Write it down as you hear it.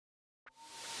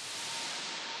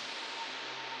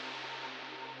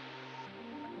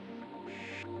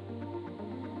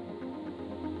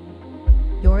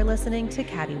You're listening to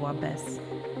Cattywampus.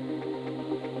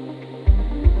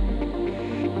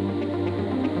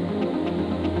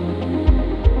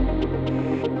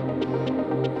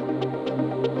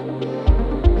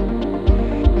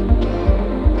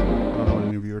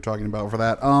 Talking about for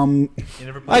that.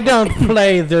 I don't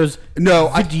play those. No,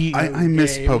 I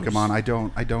miss games. Pokemon. I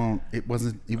don't. It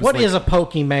was What like, is a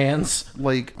Pokemans?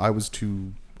 Like I was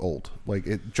too old. Like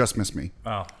it just missed me.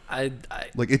 Oh,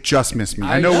 like it just missed me.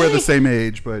 I know we're the same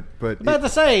age, but About to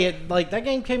say it. Like that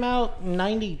game came out in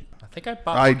 '90. I think I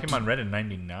bought Pokemon Red in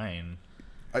 '99.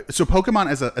 So Pokemon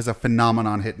as a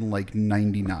phenomenon hit in like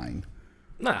 '99.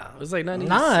 Nah, it was like 96.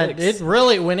 Nah, it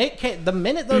really when it came. The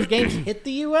minute those games hit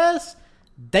the U.S.,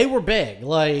 they were big.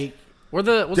 Like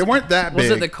they weren't that big. Was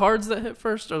it the cards that hit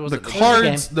first, or was it the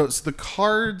cards? The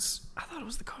cards. I thought it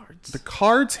was the cards. The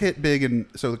cards hit big, and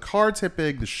so the cards hit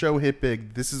big. The show hit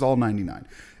big. This is all '99.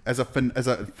 As a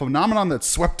phenomenon that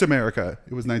swept America,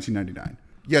 it was 1999.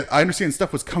 Yeah, I understand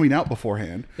stuff was coming out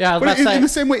beforehand. Yeah, I was but about to say,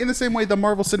 in the same way, the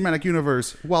Marvel Cinematic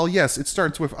Universe. While yes, it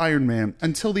starts with Iron Man.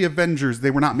 Until the Avengers,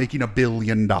 they were not making $1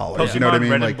 billion. You know what I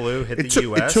mean? Red like and Blue hit the it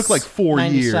US. took like 4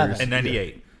 years. 97. In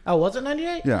 '98. Oh, was it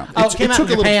 '98? Yeah. Oh, it came out in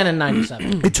took a Japan in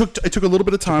 '97. It took a little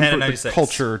bit of time Japan for in the 96.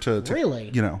 culture to Really?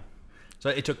 You know. So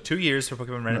it took 2 years for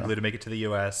Pokemon Red and Blue to make it to the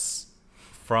U.S.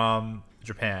 from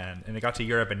Japan, and it got to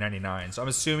Europe in '99. So I'm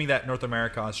assuming that North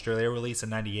America, Australia release in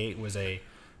 '98 was a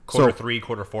Q3,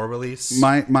 Q4 release.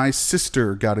 My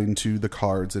sister got into the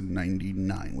cards in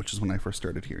 '99, which is when I first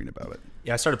started hearing about it.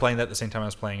 Yeah, I started playing that at the same time I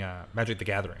was playing Magic the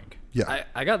Gathering. Yeah.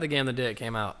 I got the game the day it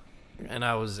came out, and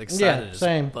I was excited. Yeah,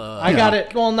 same. But I got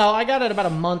it. Well, no, I got it about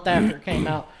a month after it came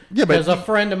out. Yeah, but because a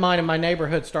friend of mine in my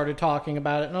neighborhood started talking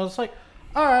about it, and I was like,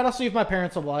 "All right, I'll see if my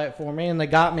parents will buy it for me." And they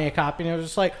got me a copy, and I was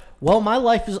just like, "Well, my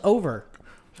life is over.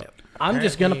 I'm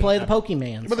just gonna play the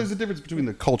Pokemans." But there's a difference between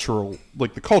the cultural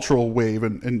wave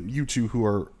and you two who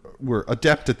were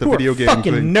adept at the video game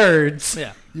fucking thing. nerds.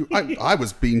 Yeah. I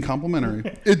was being complimentary.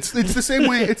 It's the same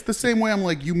way. It's the same way. I'm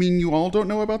like, you mean you all don't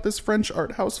know about this French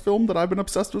art house film that I've been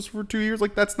obsessed with for 2 years?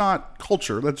 Like that's not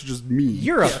culture. That's just me.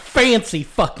 You're a fancy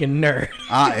fucking nerd.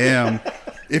 I am.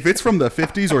 If it's from the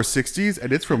 50s or 60s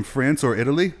and it's from France or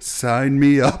Italy, sign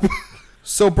me up.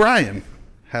 So Brian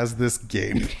has this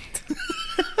game.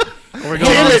 We're going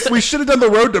Damn on. it! We should have done the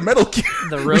Road to Metal Gear.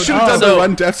 We should have done the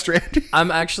Run Death Stranding.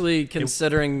 I'm actually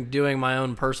considering doing my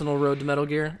own personal road to Metal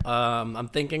Gear. I'm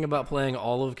thinking about playing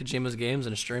all of Kojima's games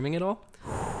and streaming it all.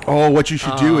 Oh, what you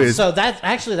should do is So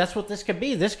that's what this could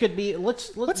be. This could be let's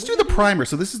do the primer.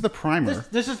 So this is the primer.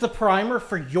 This is the primer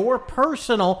for your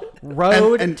personal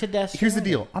road And to Destiny. here's the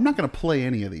deal. I'm not going to play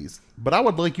any of these, but I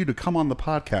would like you to come on the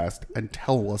podcast and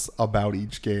tell us about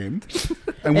each game,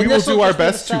 and we will this'll do our just be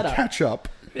the best to setup. catch up.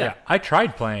 Yeah, I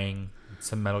tried playing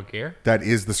some Metal Gear. That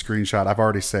is the screenshot. I've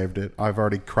already saved it. I've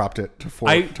already cropped it to four.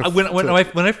 When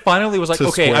I finally was like, to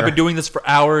okay, square. I've been doing this for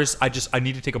hours. I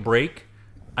need to take a break.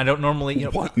 I don't normally,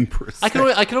 1%.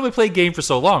 I can only play a game for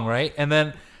so long, right? And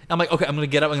then I'm like, okay, I'm gonna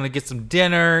get up. I'm gonna get some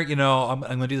dinner. I'm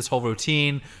gonna do this whole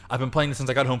routine. I've been playing this since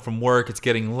I got home from work. It's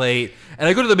getting late, and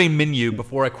I go to the main menu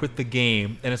before I quit the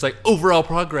game, and it's like overall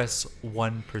progress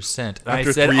 1%. And I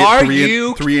said, "Are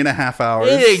you 3.5 hours?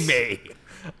 kidding me?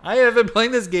 I have been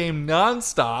playing this game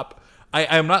nonstop. I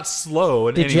am not slow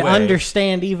in Did any you way."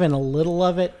 understand even a little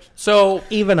of it? So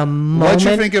Even a What'd you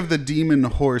moment? think of the demon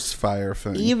horse fire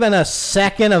thing? Even a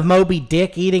second of Moby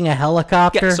Dick eating a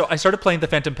helicopter? yeah, so I started playing the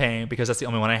Phantom Pain because that's the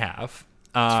only one I have.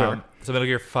 fair. So Metal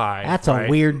Gear 5. That's right? a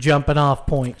weird jumping off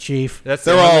point, Chief. That's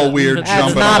They're the all only- weird That's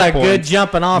jumping not off a points. good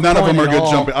jumping off None of point them are at good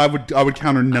all. jumping. I would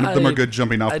counter none of them are good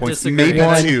jumping off I points. disagree. Maybe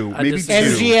One. two. I Maybe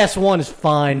disagree. two. MGS1 is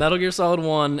fine. Metal Gear Solid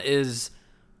 1 is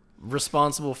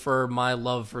responsible for my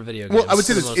love for video games. Well, I would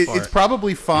say for this: the most it's part.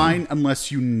 probably fine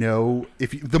unless you know.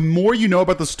 The more you know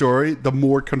about the story, the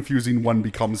more confusing one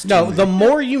becomes. No, to me. the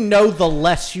more you know, the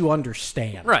less you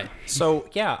understand. right. So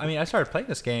yeah, I mean, I started playing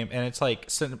this game, and it's like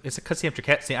it's a cutscene after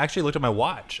cutscene. I actually looked at my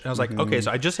watch, and I was like, okay,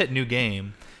 so I just hit new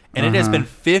game, and it has been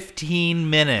 15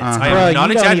 minutes. I Bro, am not you don't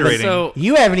even- exaggerating. So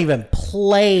You haven't even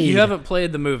played. you haven't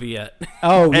played the movie yet.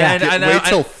 Oh, yeah. And Wait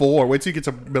till 4. Wait till you get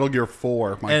to Metal Gear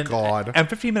 4. My God. I'm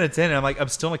 15 minutes in, and I'm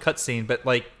still in a cutscene, but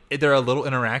like they're a little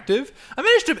interactive. I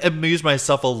managed to amuse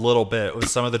myself a little bit with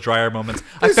some of the drier moments.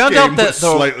 This I found game out that was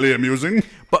slightly amusing.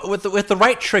 but with the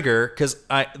right trigger, because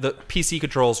the PC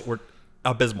controls were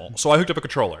abysmal, so I hooked up a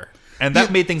controller. and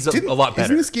that made things a lot better.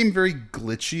 Isn't this game very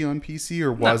glitchy on PC,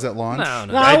 or was at launch?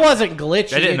 No, it wasn't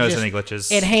glitchy. I didn't It notice just- any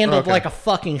glitches. It handled Okay. like a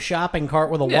fucking shopping cart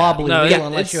with a Yeah, wobbly no, wheel it-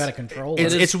 unless it's- you had a controller.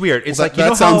 It's weird. It's That, like you know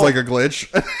that sounds how, like a glitch.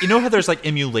 you know how there's like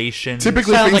emulation.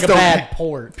 Typically, Sounds things like a don't. bad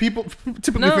port.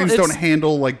 Typically, No, things it's- don't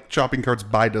handle like shopping carts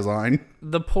by design.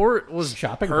 The port was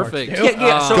Shopping carts perfect. do.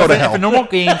 Yeah. So Go if, to if hell. a normal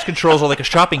game's controls are like a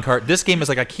shopping cart, this game is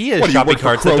like IKEA's What, do you shopping work for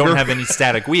carts that don't Kroger? have any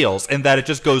static wheels, and that it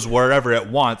just goes wherever it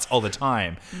wants all the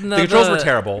time. No, the controls the- were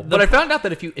terrible, the- but I found out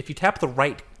that if you tap the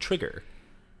right trigger,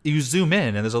 you zoom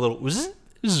in, and there's a little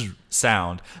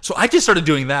sound. So I just started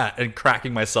doing that and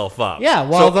cracking myself up. Yeah,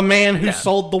 well, So- the man who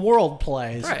sold the world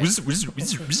plays. Right. Which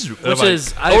Which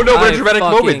is oh no, we're a dramatic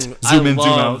moment. Zoom I in, zoom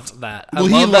loved out. that. I Well,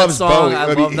 love he that loves song. Bowie. I I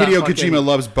mean, love that Hideo fucking- Kojima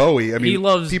loves Bowie. I mean, He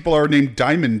loves- people are named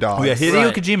Diamond Dogs. Oh yeah, Hideo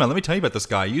Right. Kojima. Let me tell you about this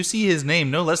guy. You see his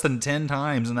name no less than 10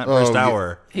 times in that Oh, first yeah.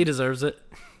 hour. He deserves it.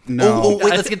 No. Oh,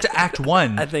 wait, let's get to Act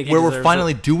 1, I think he where we're deserves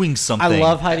finally doing something. I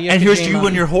love Hideo And here's Kojima. you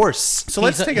and your horse. So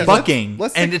let's He's a- take a bucking,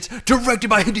 Let's and take, it's directed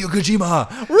by Hideo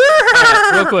Kojima.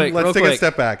 Real quick, let's real take quick. a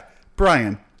step back.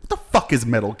 Brian, what the fuck is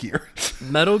Metal Gear?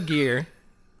 Metal Gear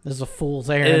This is a fool's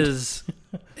errand. is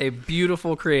a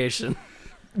beautiful creation.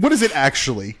 What is it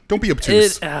actually? Don't be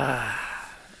obtuse.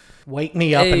 Wake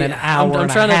me up in Hey, an hour I'm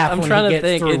and trying a to- half I'm when trying he to gets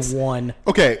think. through It's- one.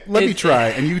 Okay, let me It- try,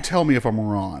 and you tell me if I'm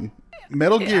wrong.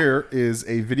 Metal Gear is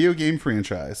a video game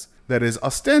franchise that is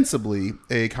ostensibly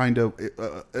a kind of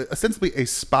ostensibly a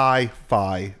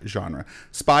spy-fi genre.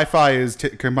 Spy-fi is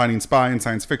combining spy and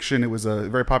science fiction. It was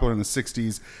very popular in the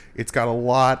 60s. It's got a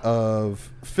lot of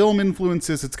film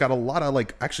influences. It's got a lot of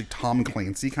like actually Tom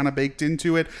Clancy kind of baked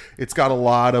into it. It's got a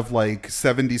lot of like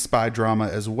 70s spy drama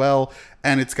as well,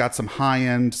 and it's got some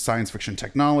high-end science fiction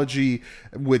technology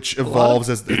which evolves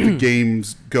as the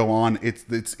games go on. It's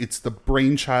the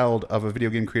brainchild of a video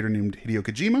game creator named Hideo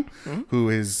Kojima, who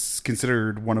is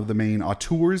considered one of the main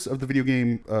auteurs of the video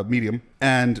game medium.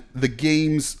 And the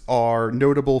games are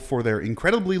notable for their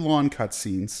incredibly long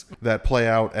cutscenes that play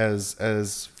out as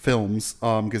films,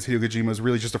 because Hideo Kojima is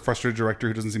really just a frustrated director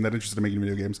who doesn't seem that interested in making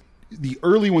video games. The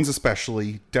early ones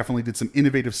especially definitely did some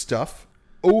innovative stuff.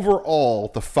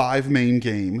 Overall, the 5 main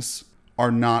games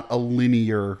are not a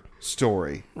linear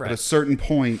story. Right. At a certain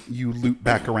point, you loop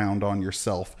back around on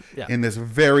yourself Yeah. in this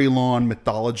very long,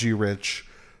 mythology-rich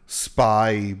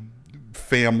spy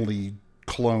family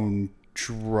clone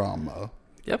drama.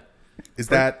 Yep. Is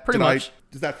that pretty did much.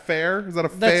 Is that fair? Is that a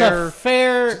That's fair a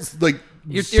fair. like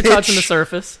You're pitch? touching the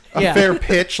surface. A Yeah. fair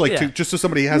pitch, like Yeah. just so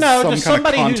somebody has No, some to kind of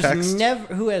somebody context.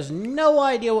 who has no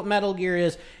idea what Metal Gear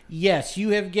is. Yes, you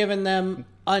have given them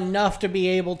enough to be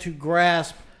able to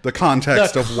grasp the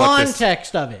context the of what this.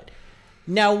 context of it.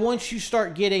 Now, once you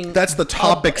start getting That's the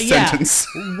topic sentence.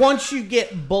 Once you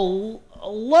get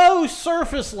below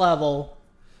surface level,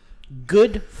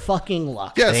 good fucking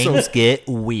luck. Yeah. So get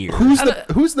weird.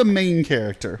 who's the main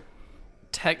character?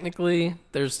 Technically,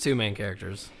 there's 2 main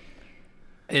characters.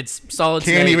 It's Solid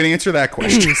Can't Snake. even answer that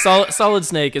question. Solid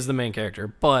Snake is the main character,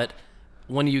 but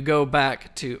when you go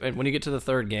back to and when you get to the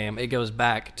 3rd game, it goes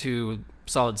back to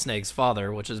Solid Snake's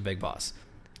father, which is Big Boss.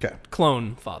 Okay.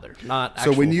 Clone father, not So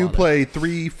actual when you father. play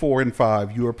 3, 4, and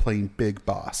 5, you are playing Big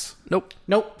Boss. Nope.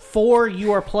 Nope. 4,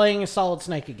 you are playing a Solid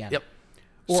Snake again. Yep.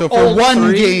 So for old one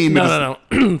 3, game, it is-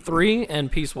 No. 3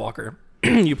 and Peace Walker.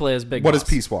 You play as Big what Boss. is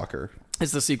Peace Walker?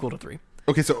 It's the sequel to 3.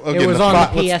 Okay, so again, was the on the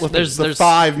fi- let's- PS. let's- the There's-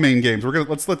 5 main games. We're gonna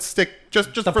let's stick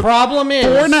just The for problem is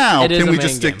for now. It is Can a we main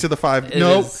just stick game. to the 5? It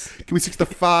No. is- Can we stick to the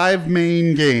 5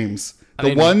 main games? The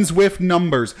mean- ones with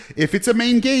numbers. If it's a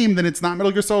main game, then it's not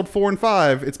Metal Gear Solid 4 and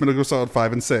 5. It's Metal Gear Solid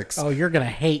 5 and 6. Oh, you're gonna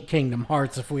hate Kingdom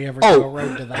Hearts if we ever Oh. go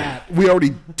road to that. We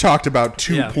already talked about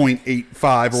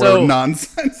 2.85 or So-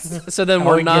 nonsense. So then Oh,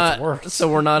 we're it gets not. worse. So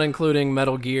we're not including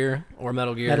Metal Gear or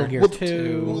Metal Gear. Metal Gear Well,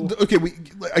 2. Okay,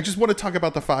 I just want to talk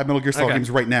about the 5 Metal Gear Solid Okay. games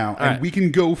right now, and right. we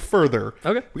can go further.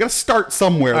 Okay. We got to start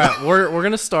somewhere. All right, we're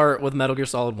gonna start with Metal Gear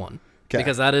Solid 1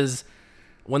 because that is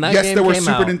when that Yes, game there were came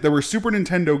out. there were Super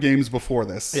Nintendo games before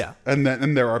this. Yeah. and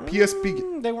there are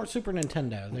PSP. They weren't Super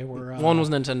Nintendo. They were One was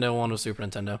Nintendo, one was Super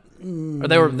Nintendo.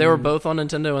 Or they were both on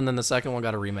Nintendo, and then the second one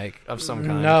got a remake of some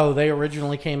kind. No, they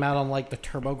originally came out on like the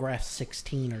TurboGrafx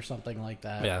 16 or something like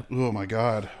that. Yeah. Oh my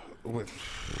god.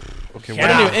 Okay.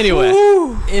 Yeah.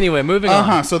 What? Anyway, moving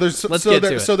on. So there's Let's so get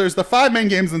there, to it. so there's the 5 main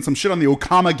games and some shit on the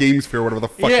Okama Game Sphere, whatever the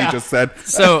fuck Yeah. you just said.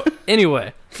 So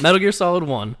anyway, Metal Gear Solid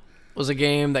 1 was a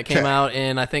game that came Okay. out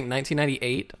in I think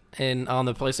 1998 on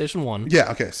the PlayStation 1.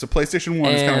 Yeah. Okay. So PlayStation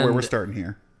 1 is kind of where we're And- starting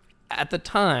here. At the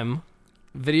time,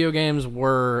 video games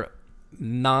were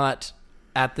not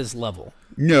at this level.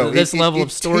 No, This it- level it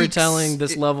of storytelling, takes-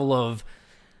 this level of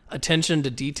attention to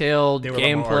detail, They were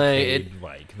a lot more gameplay. arcade,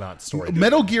 like not story.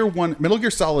 Metal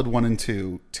Gear Solid 1 and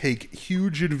 2 take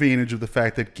huge advantage of the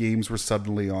fact that games were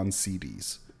suddenly on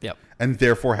CDs. Yep. And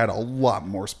therefore had a lot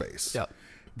more space. Yep.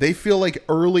 They feel like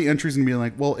early entries and being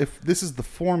like, well, if this is the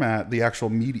format, the actual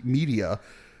media,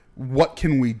 what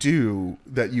can we do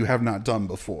that you have not done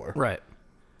before? Right.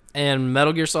 And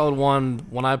Metal Gear Solid 1,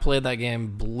 when I played that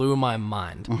game, blew my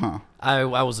mind. I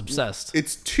was obsessed.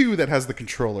 It's 2 that has the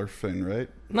controller thing, right?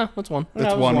 No, that's 1.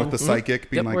 That's it was one one. with the psychic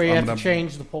being like, Where you I'm have to gonna.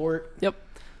 change the port. Yep.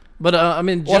 But, I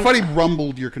mean... Well, I thought he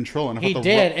rumbled your controller. And I He thought the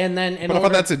did, and then But I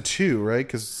thought that's in 2, right?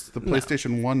 Because the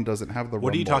PlayStation 1 doesn't have the rumble.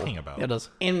 What are you talking about? Yeah, it does.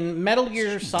 in Metal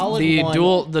Gear Solid The 1.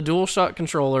 DualShock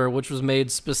controller, which was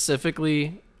made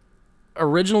specifically...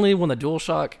 Originally, when the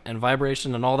DualShock and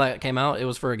vibration and all that came out, it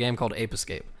was for a game called Ape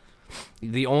Escape.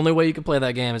 The only way you could play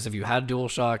that game is if you had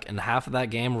DualShock, and half of that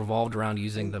game revolved around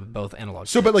using the both analog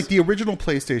So, but sticks. like the original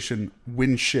PlayStation,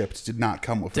 when shipped, did not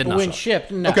come with Did the not. when DualShock.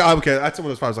 shipped, no. Okay, that's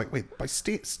what I was like. Wait, by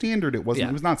standard, it wasn't. Yeah.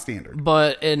 It was not standard.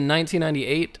 But in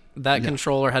 1998, that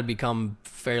controller had become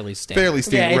fairly standard. Fairly Yeah,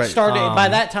 standard, it right? started. By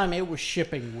that time, it was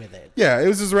shipping with it. Yeah, it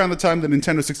was just around the time the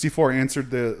Nintendo 64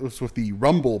 answered with the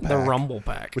Rumble pack, The Rumble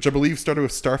Pack. which I believe started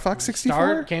with Star Fox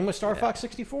 64. Came with Star Fox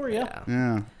 64, yeah.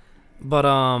 Yeah, But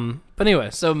anyway,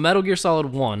 so Metal Gear Solid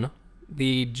 1,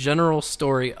 the general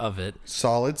story of it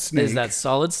Solid Snake. is that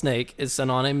Solid Snake is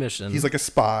sent on a mission. he's like a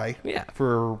spy. Yeah.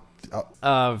 For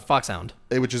Foxhound.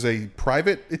 which is a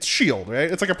private. It's Shield, right?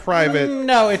 It's like a private.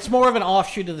 No, it's more of an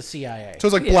offshoot of the CIA. So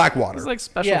it's like Blackwater. It's like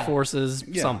Special Yeah. Forces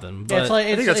something. But Yeah, it's like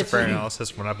I think that's a it's fair analysis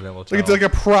from what I've been able to tell. Like, it's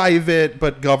like a private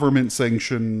but government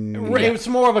sanctioned. It's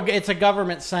more of a. It's a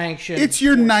government sanctioned. It's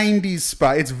your 90s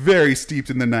spy. It's very steeped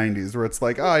in the 90s where it's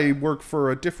like, I work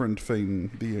for a different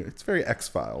thing. It's very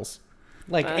X-Files.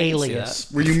 like I can see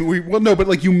Alias. Where no, but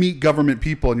like you meet government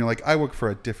people and you're like, I work for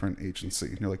a different agency.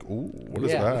 And you're like, ooh, what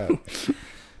is Yeah. that?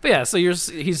 But yeah, so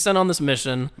he's sent on this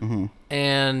mission,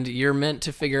 and you're meant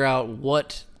to figure out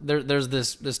what there's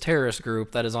this terrorist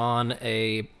group that is on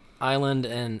a island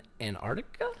in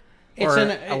Antarctica. It's Or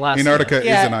in Alaska. Antarctica is an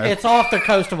Yeah, island. it's off the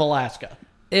coast of Alaska.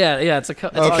 Yeah, it's Okay.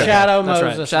 Shadow that's right,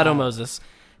 Moses Shadow Island. Moses,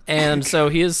 and so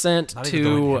he is sent Not even the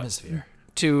right to hemisphere.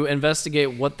 to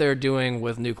investigate what they're doing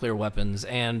with nuclear weapons,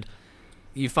 and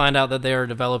you find out that they are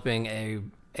developing a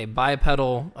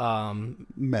bipedal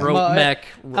Mech. mech.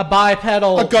 A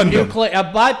bipedal A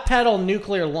Gundam. bipedal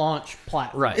nuclear launch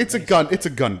platform. Right. It's a gun. It's a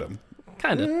Gundam.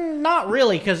 Kind of. Not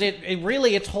really, because it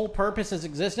really its whole purpose, its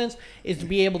existence, is to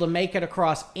be able to make it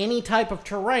across any type of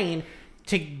terrain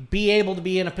to be able to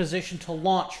be in a position to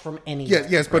launch from anywhere.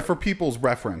 Yes, but for people's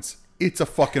reference, it's a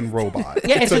fucking robot.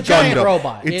 Yeah, it's a giant Gundam.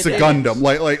 robot. It's It a is. Gundam.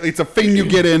 Like it's a thing you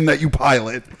get in that you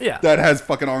pilot. Yeah. That has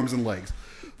fucking arms and legs.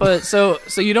 But so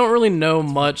you don't really know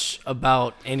much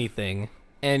about anything,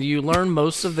 and you learn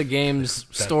most of the game's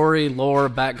story, lore,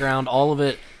 background, all of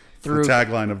it through The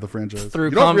tagline of the franchise. through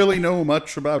You don't really know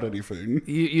much about anything.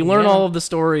 you learn all of the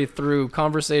story through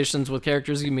conversations with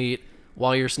characters you meet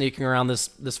while you're sneaking around this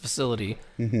facility,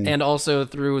 and also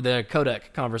through the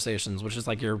codec conversations, which is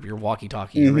like your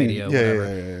walkie-talkie, your radio,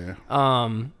 whatever.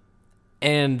 Yeah.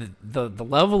 And the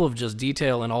level of just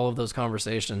detail in all of those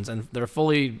conversations, and they're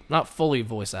not fully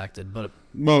voice acted, but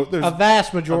There's, A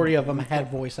vast majority of them had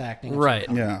voice acting. right,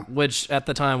 Yeah. which at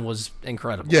the time was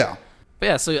incredible. yeah. But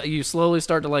yeah, so you slowly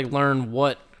start to like learn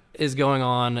what is going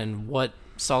on and what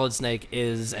Solid Snake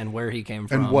is and where he came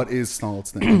from. And what is Solid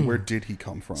Snake? And where did he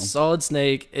come from? Solid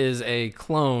Snake is a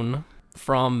clone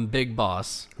from Big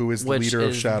Boss, Who is the which leader of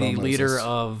is Shadow the leader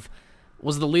Moses.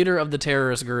 was the leader of the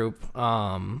terrorist group.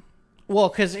 Well,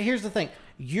 because here's the thing,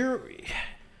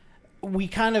 we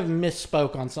kind of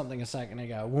misspoke on something a second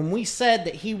ago. When we said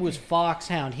that he was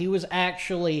Foxhound, he was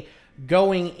actually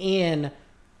going in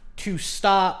to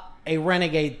stop a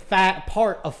renegade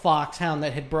part of Foxhound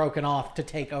that had broken off to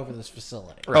take over this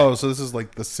facility. Oh, so this is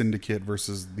like the Syndicate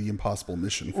versus the Impossible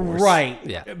Mission Force. Right.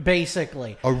 Yeah.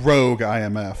 Basically. A rogue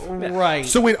IMF. Right.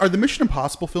 So wait, are the Mission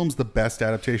Impossible films the best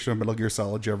adaptation of Metal Gear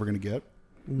Solid you're ever going to get?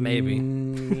 Maybe,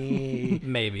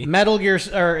 maybe.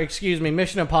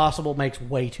 Mission Impossible makes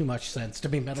way too much sense to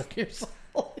be Metal Gear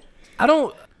Solid.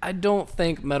 I don't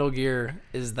think Metal Gear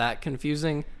is that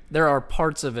confusing. There are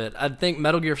parts of it. I think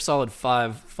Metal Gear Solid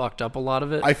 5 fucked up a lot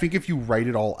of it. I think if you write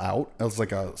it all out as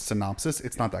like a synopsis,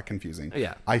 it's not that confusing.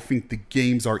 Yeah. I think the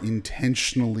games are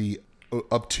intentionally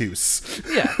obtuse.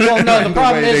 yeah. Well, no, the The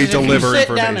problem way they is if you deliver sit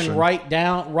down information.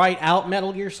 and write out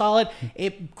Metal Gear Solid,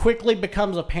 it quickly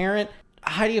becomes apparent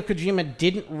Hideo Kojima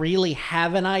didn't really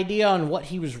have an idea on what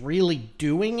he was really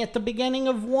doing at the beginning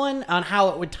of one, on how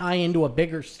it would tie into a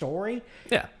bigger story.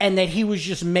 Yeah. And that he was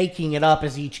just making it up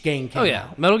as each game came Oh yeah,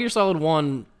 out. Metal Gear Solid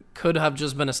 1 could have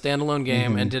just been a standalone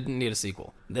game and didn't need a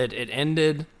sequel. It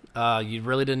ended. You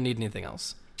really didn't need anything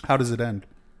else. How does it end?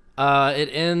 It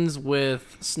ends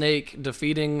with Snake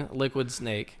defeating Liquid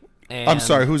Snake. And I'm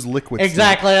sorry, who's Liquid?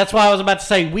 Exactly. That's why I was about to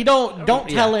say we don't tell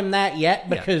Yeah. him that yet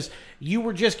because you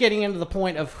were just getting into the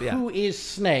point of who is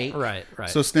Snake. Right.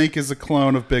 So Snake is a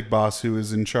clone of Big Boss who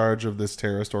is in charge of this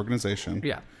terrorist organization.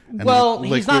 Yeah. And Well,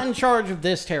 he's not Liquid- in charge of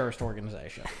this terrorist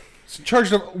organization.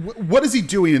 charged of what is he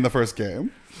doing in the first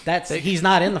game? He's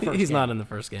not in the first. He's game. not in the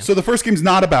first game. So the first game's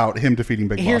not about him defeating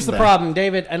Big Boss. Here's the then. problem,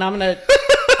 David, and I'm gonna.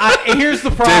 Here's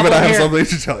the problem. David, I have here. something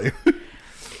to tell you.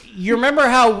 You remember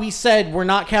how we said we're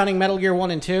not counting Metal Gear 1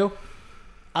 and 2?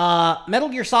 Metal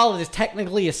Gear Solid is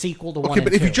technically a sequel to 1 Okay, and but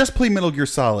 2. if you just play Metal Gear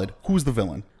Solid, who's the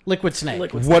villain? Liquid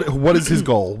Snake. What is his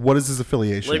goal? What is his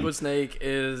affiliation? Liquid Snake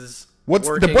is what's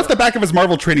working- the back of his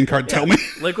Marvel trading card? Tell me.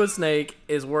 Liquid Snake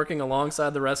is working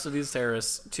alongside the rest of these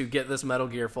terrorists to get this Metal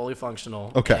Gear fully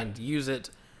functional Okay. and use it.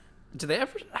 Do they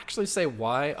ever actually say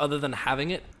why, other than having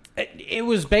it? It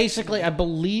was basically, I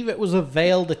believe it was a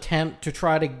veiled attempt to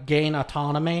try to gain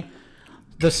autonomy.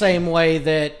 The same way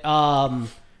that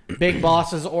Big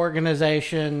Boss's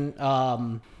organization,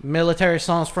 Militaire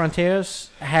Sans Frontières,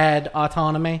 had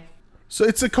autonomy. So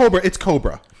it's a Cobra. It's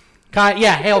Cobra.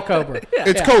 Hail Cobra.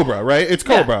 It's Cobra, right? It's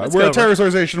Cobra. it's We're a Cobra. terrorist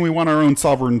organization. We want our own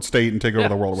sovereign state and take over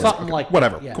the world. Something Okay, like that,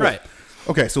 whatever. yeah. Cool. Right.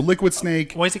 Okay, so Liquid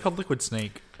Snake. Why is he called Liquid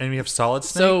Snake? And we have Solid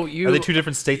Snake? So Are they two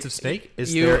different states of snake?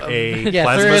 Is you- there a Yes,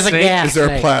 plasma there is a snake? gas Is there a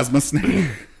snake. plasma snake?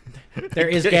 There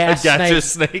is A gas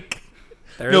gaseous snake. snake?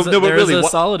 There is a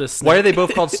Solidus Snake. Why are they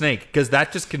both called Snake? Because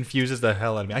that just confuses the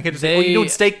hell out of me. I can just say, They-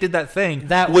 Snake did that thing.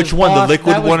 That Which was one? Boss- The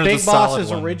liquid that was one or the Big solid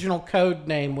Boss's one? original code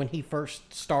name when he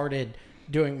first started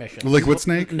doing missions. Liquid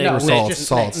Snake? No, or it was solid, just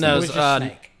solid Snake. snake? No, It it was was, just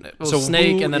Snake. Well, So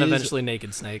Snake who and then is- eventually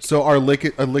Naked Snake. So are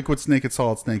Liquid Snake and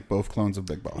Solid Snake both clones of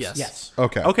Big Boss? Yes. Yes.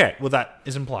 Okay. Okay, well, that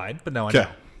is implied, but no, I Okay. know.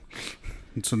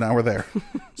 So now we're there.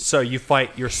 So you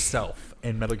fight yourself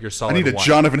in Metal Gear Solid I need a 1.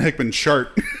 Jonathan Hickman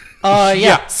chart.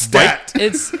 Yeah. Stat.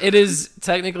 It is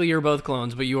technically you're both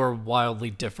clones, but you are wildly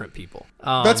different people.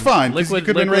 That's fine. 'Cause you could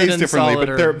have been raised and differently, Solid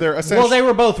but are- they're essentially. Well, they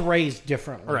were both raised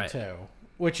differently Right. too,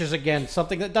 which is again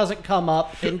something that doesn't come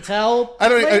up until I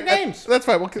don't. later I- games. That's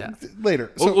fine. We'll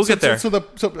later. We'll get there. So I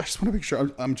just want to make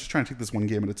sure. I'm just trying to take this one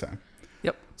game at a time.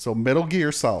 Yep. So Metal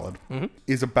Gear Solid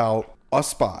is about a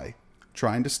spy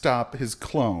trying to stop his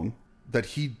clone that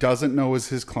he doesn't know is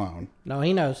his clone. No,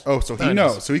 he knows. Oh, so he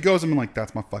knows. So he goes and like,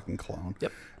 that's my fucking clone.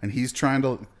 Yep. And he's trying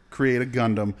to create a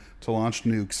Gundam to launch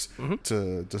nukes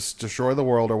to just destroy the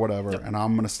world or whatever, and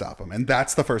I'm going to stop him. And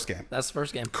that's the first game. That's the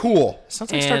first game. Cool.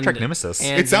 Sounds like Star And- Trek Nemesis.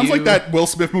 and It sounds like you- that Will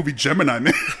Smith movie Gemini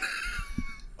Man.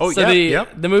 oh, So yeah,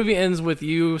 the movie ends with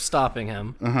you stopping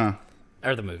him.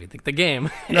 Or the movie, the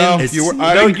game. No, ends- you were,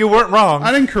 no, you weren't wrong.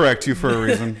 I didn't correct you for a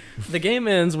reason. the game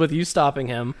ends with you stopping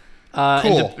him.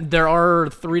 Cool. And there are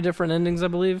 3 different endings, I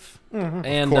believe.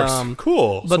 And course.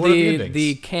 Cool. So but what are the the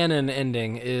endings? canon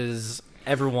ending is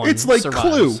everyone. It's like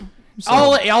survives. Clue.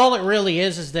 All it really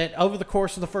is that over the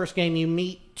course of the first game, you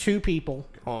meet 2 people.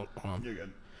 Hold on. You're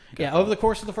good. Yeah, over the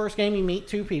course of the first game, you meet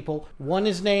 2 people. One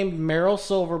is named Meryl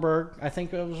Silverberg. I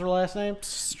think that was her last name.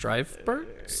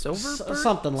 Strifebird? Silverberg?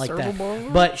 Something like that.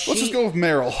 Silverberg? But she, Let's just go with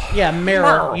Meryl. yeah,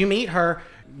 Meryl. You meet her.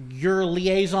 Your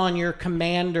liaison, your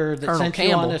commander that Colonel sent you on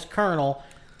Campbell. this colonel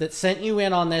that sent you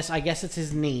in on this. I guess it's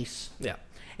his niece. Yeah.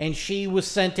 And she was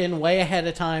sent in way ahead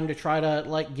of time to try to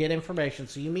like get information.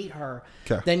 So you meet her.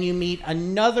 'Kay. Then you meet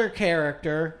another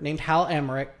character named Hal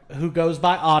Emmerich who goes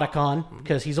by Otacon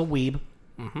because he's a weeb.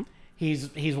 Mm-hmm. He's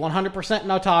 100% an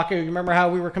otaku. You remember how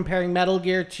we were comparing Metal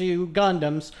Gear to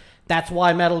Gundams? That's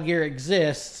why Metal Gear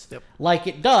exists Yep. like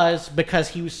it does, because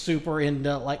he was super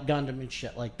into like Gundam and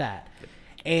shit like that.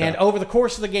 And over the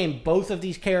course of the game, both of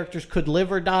these characters could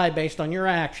live or die based on your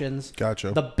actions.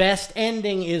 Gotcha. The best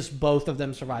ending is both of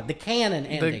them survive. The canon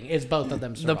ending is both of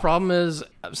them survive. The problem is,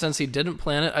 since he didn't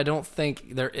plan it, I don't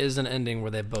think there is an ending where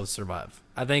they both survive.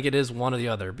 I think it is one or the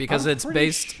other because I'm it's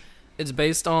pretty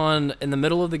based on, in the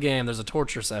middle of the game, there's a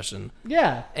torture session.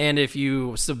 Yeah. And if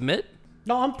you submit,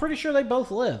 No, I'm pretty sure they both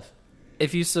live.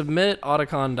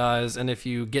 Otacon dies, and if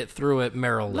you get through it,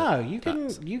 Meryl No,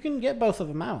 dies. you can get both of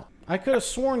them out. I could have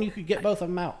sworn you could get both of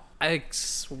them out. I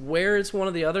swear it's one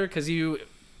or the other because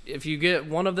if you get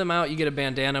one of them out, you get a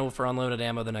bandana for unlimited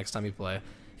ammo the next time you play.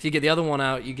 If you get the other one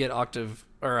out, you get active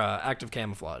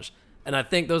camouflage, and I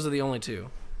think those are the only 2.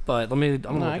 But I'm No,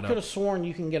 gonna I look could it have up. sworn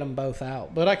you can get them both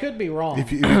out, but I could be wrong.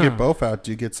 If you get both out,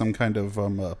 do you get some kind of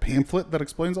pamphlet that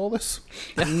explains all this?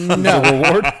 no,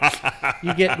 Reward?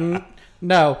 you get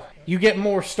no, you get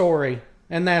more story,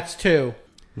 and that's 2.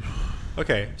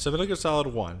 Okay, so Metal Gear Solid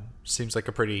 1 seems like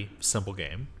a pretty simple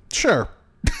game. Sure.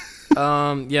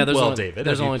 Yeah, there's Well, only, David,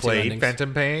 there's have only you two played endings.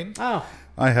 Phantom Pain? Oh,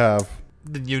 I have.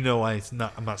 Then you know I'm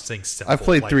not saying simple. I've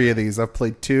played like- 3 of these. I've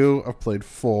played 2, I've played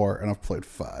 4, and I've played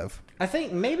 5. I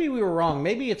think maybe we were wrong.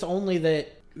 Maybe it's only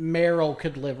that Meryl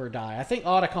could live or die. I think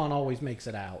Otacon always makes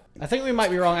it out. I think we might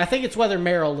be wrong. I think it's whether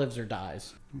Meryl lives or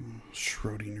dies.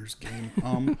 Schrodinger's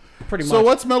game. Pretty So much.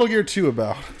 what's Metal Gear 2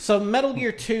 about? So Metal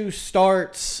Gear 2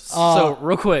 starts. So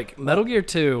real quick, Metal Gear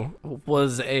 2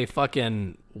 was a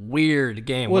fucking weird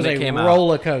game Was when it a came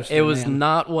roller out. coaster, It was man.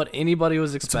 not what anybody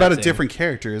was It's expecting. about a different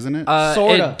character, isn't it?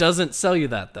 Sorta. It doesn't sell you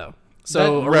that though.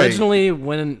 So That- Right. originally,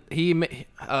 when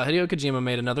Hideo Kojima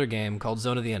made another game called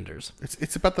Zone of the Enders,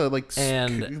 it's about the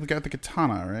and- the guy with the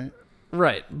katana, right?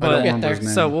 right? I don't But remember there. his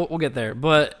name. so we'll get there.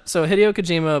 But so Hideo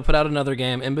Kojima put out another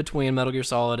game in between Metal Gear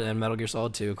Solid and Metal Gear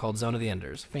Solid 2 called Zone of the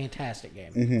Enders. Fantastic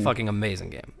game. Mm-hmm. Fucking amazing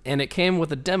game. And it came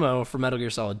with a demo for Metal Gear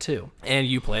Solid 2. And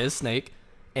you play as Snake,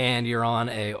 and you're on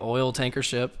a oil tanker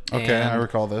ship. Okay, and I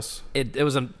recall this. it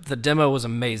was the demo was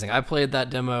amazing. I played that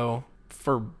demo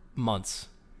for months.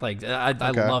 Like I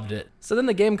Okay. loved it. So then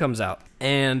the game comes out,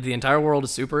 and the entire world is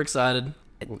super excited.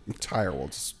 Well, entire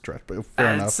world's stretch, but fair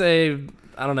I'd enough. say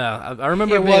I don't know. I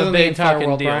remember It it being a wasn't the big entire fucking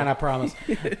world, deal. Brian, I promise.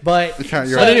 But You're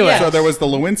so right. anyway- So there was the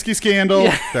Lewinsky scandal.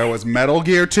 Yeah. There was Metal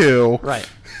Gear 2. Right.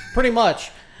 pretty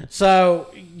much. So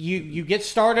you get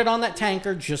started on that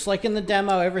tanker just like in the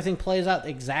demo. Everything plays out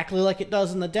exactly like it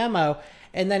does in the demo,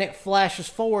 and then it flashes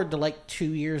forward to like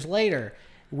 2 years later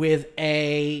with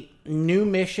a new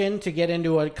mission to get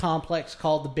into a complex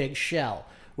called the Big Shell,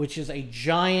 which is a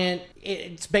giant.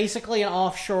 It's basically an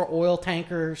offshore oil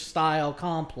tanker style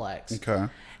complex. Okay.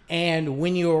 And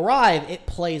when you arrive, it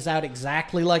plays out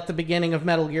exactly like the beginning of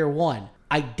Metal Gear 1,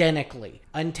 identically,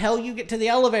 until you get to the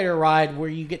elevator ride where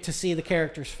you get to see the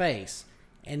character's face.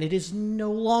 And it is no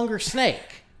longer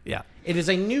Snake. Yeah. It is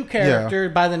a new character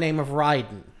by the name of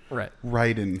Raiden. Right.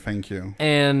 Raiden, thank you.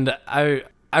 And I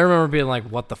remember being like,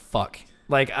 what the fuck?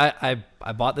 Like I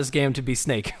bought this game to be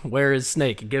Snake. Where is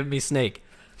Snake? Give me Snake.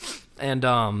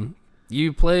 And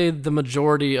you played the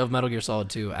majority of Metal Gear Solid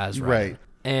 2 as Raiden. Right.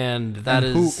 And that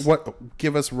And is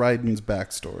give us Raiden's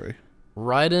backstory.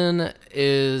 Raiden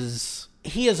is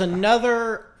He is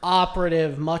another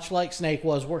operative, much like Snake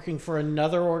was, working for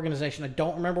another organization. I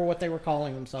don't remember what they were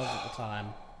calling themselves at the time.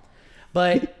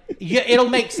 But yeah, it'll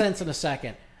make sense in a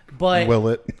second. But Will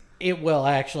it? It will,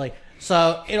 actually.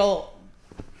 So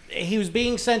he was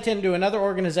being sent into another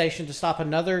organization to stop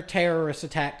another terrorist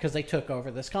attack because they took over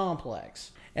this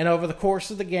complex. And over the course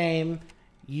of the game,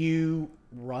 you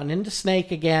run into Snake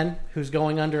again, who's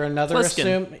going under another Pliskin.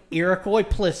 assumed Iroquois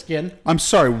Pliskin. I'm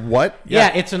sorry, what?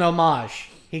 Yeah, it's an homage.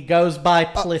 He goes by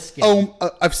Pliskin.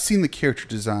 I've seen the character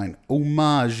design.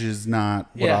 Homage is not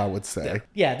what Yeah. I would say.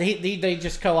 Yeah, they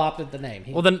just co-opted the name.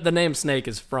 well the name Snake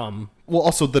is from Well,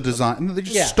 also the design. They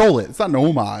just Yeah. stole it. It's not an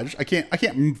homage. I can't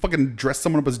fucking dress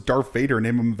someone up as Darth Vader and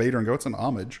name him Vader and go, it's an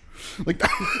homage. Like,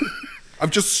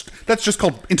 that's just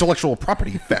called intellectual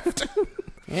property theft.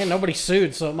 Yeah, nobody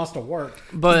sued, so it must have worked.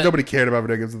 but Nobody cared about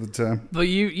video games at the time. But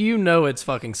you know it's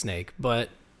fucking Snake, but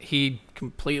he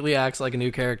completely acts like a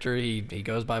new character. He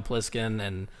goes by Pliskin,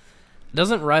 and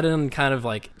doesn't Raiden kind of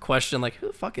like question like, who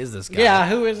the fuck is this guy? Yeah,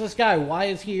 who is this guy? Why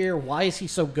is he here? Why is he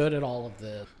so good at all of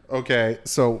this? Okay,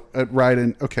 so at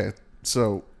Raiden. Okay,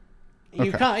 so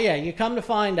You come to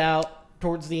find out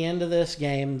towards the end of this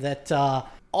game that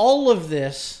all of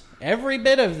this, every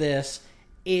bit of this,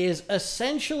 is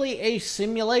essentially a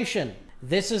simulation.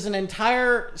 This is an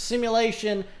entire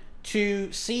simulation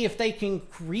to see if they can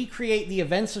recreate the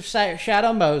events of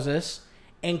Shadow Moses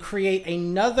and create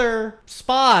another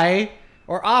spy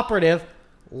or operative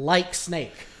like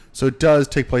Snake. So it does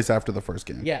take place after the first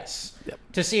game. Yes.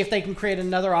 To see if they can create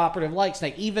another operative like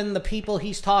Snake. Even the people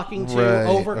he's talking to Right,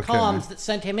 over okay. comms that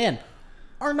sent him in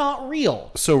are not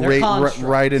real. So They're constructs,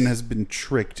 Raiden has been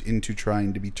tricked into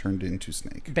trying to be turned into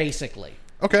Snake. basically.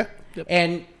 Okay,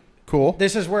 And cool.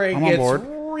 this is where it I'm on gets board.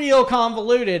 real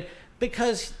convoluted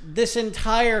because this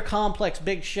entire complex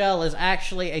Big Shell is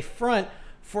actually a front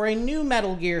for a new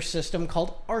Metal Gear system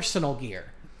called Arsenal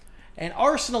Gear. And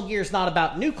Arsenal Gear is not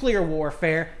about nuclear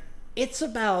warfare. It's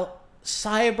about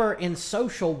cyber and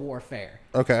social warfare.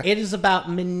 Okay. It is about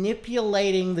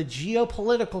manipulating the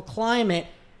geopolitical climate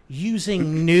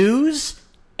using news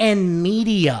and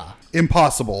media.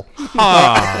 Impossible.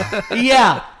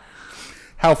 Yeah.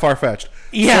 How far fetched.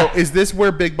 Yeah. So is this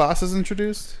where Big Boss is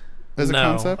introduced as a no.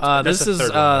 concept? This That's the is third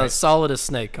one, right? Solidus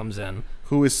Snake comes in.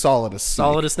 Who is Solidus? Snake?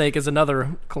 Solidus Snake is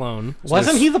another clone.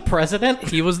 Wasn't he the president?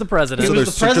 He was the president. He So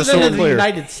was the there's- just so president we're of the clear.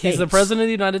 United States. He's the president of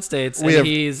the United States, We and have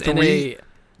he's three-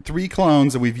 in 3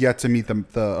 clones, and we've yet to meet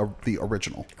the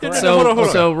original. So we real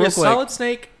have quick, Solid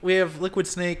Snake, we have Liquid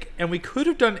Snake, and we could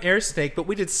have done Air Snake, but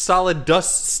we did Solid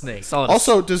Dust Snake. Solid.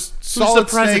 Also, does Solid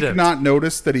Snake president? not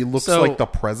notice that he looks So- like the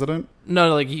president?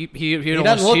 no, like he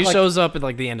doesn't look like- shows up at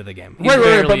like the end of the game. He's Right,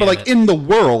 barely but like it. in the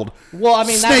world, Well, I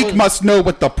mean, that Snake was- must know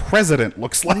what the president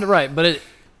looks like. right, but it.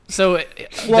 So Well,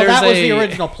 there's that was a, the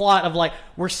original plot of like,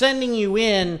 we're sending you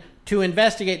in to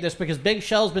investigate this because Big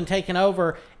Shell's been taken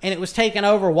over, and it was taken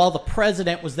over while the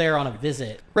president was there on a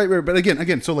visit. Right, but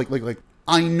again, so like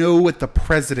I know what the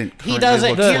president. He currently doesn't.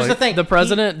 looks Here's like. the thing: The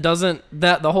president doesn't.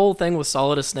 That the whole thing with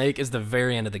Solidus Snake is the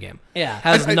very end of the game. Yeah.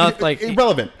 has not like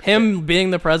irrelevant. Him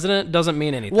being the president doesn't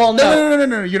mean anything. Well, no,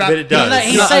 No. You're not. But it does.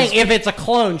 He's No, saying if it's a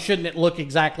clone, shouldn't it look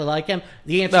exactly like him?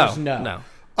 The answer is no.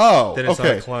 Oh, Then it's okay.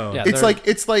 not a clone. Yeah, It's they're- like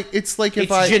it's like if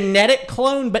It's I genetic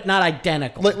clone, but not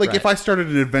identical. like if I started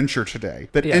an adventure today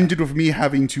that Yeah. ended with me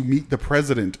having to meet the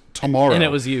president tomorrow, And it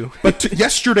was you. But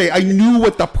yesterday I knew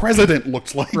what the president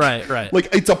looks like. Right. Like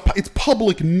it's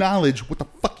public knowledge what the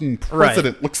fucking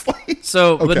president looks like.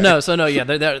 So, Okay. but no, yeah,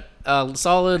 they're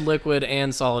Solid, Liquid,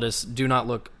 and Solidus do not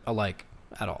look alike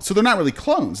at all. So they're not really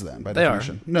clones then, by They are.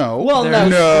 definition. No. well, They're-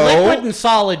 no, Liquid and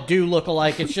Solid do look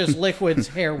alike. It's just Liquid's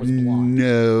hair was blonde.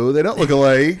 No, they don't look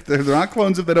alike. They're not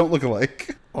clones if they don't look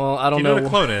alike. Well, I don't You know know. what a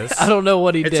clone is? I don't know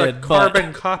what he It's did, a but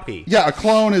carbon copy. Yeah, a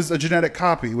clone is a genetic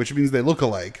copy, which means they look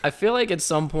alike. I feel like at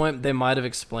some point they might have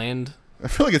explained. I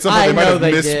feel like at some point I they might know have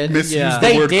they did. misused Yeah. the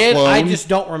They word did. clone. I just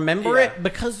don't remember Yeah. it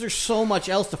because there's so much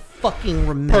else to fucking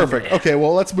remember. Perfect. Okay,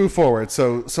 well let's move forward.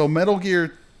 So Metal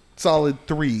Gear Solid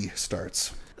 3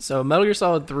 starts. So Metal Gear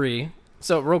Solid 3.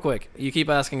 So real quick, you keep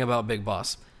asking about Big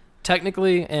Boss.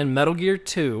 Technically, in Metal Gear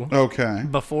 2, Okay.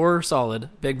 before Solid,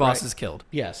 Big Boss Right. is killed.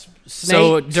 Yes.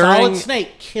 So Snake, during- Solid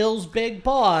Snake kills Big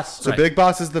Boss. So Right. Big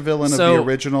Boss is the villain of So- the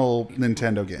original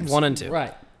Nintendo games. 1 and 2.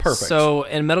 Right. Perfect. So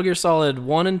in Metal Gear Solid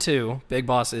 1 and 2, Big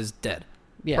Boss is dead.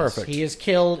 Yes. Perfect. He is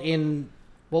killed in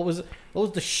what was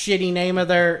the shitty name of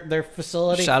their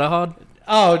facility? Shadowhawk?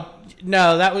 Oh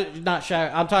no, that was not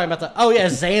Shadow. I'm talking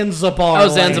about Zanzibar. Oh,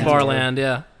 Zanzibar Land.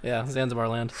 Yeah. Zanzibar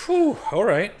Land. Whew, all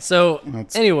right. So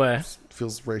That's- anyway,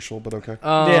 Feels racial, but okay.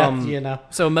 Yeah, you know,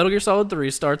 So Metal Gear Solid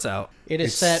 3 starts out. it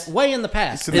is It's- set way in the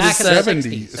past. it's in the back in the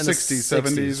 70s. 60s, in the 60s,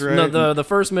 70s, right? No, the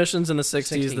first mission's in the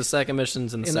 60s, 60s. the second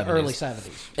mission's in the in 70s. the early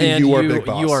 70s. And you are Big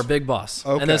Boss. You are Big Boss.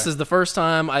 Okay. And this is the first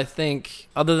time, I think,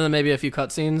 other than maybe a few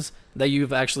cutscenes, that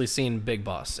you've actually seen Big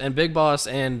Boss. And Big Boss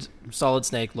and Solid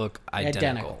Snake look identical.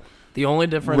 Identical. The only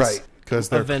difference... Right, because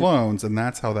they're event- clones, and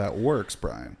that's how that works,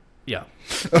 Brian. Yeah.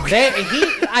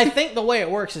 I think the way it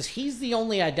works is he's the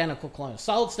only identical clone.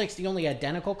 Solid Snake's the only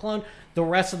identical clone. The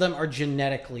rest of them are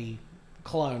genetically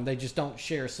cloned. They just don't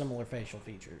share similar facial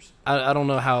features. I don't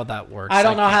know how that works. I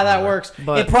don't know can't how that remember. works.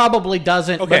 But It probably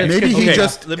doesn't. Okay, but it's maybe he confusing.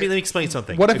 just- Let me explain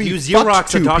something. What if, you he fucked Xerox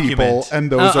a two document people,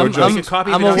 and those are I'm, just... a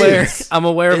copy I'm of the aware. kids. I'm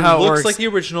aware of it how it looks works. like the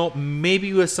original,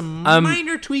 maybe with some I'm-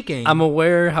 minor tweaking. I'm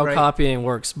aware how Right. copying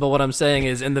works, but what I'm saying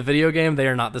is, in the video game, they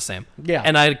are not the same. Yeah.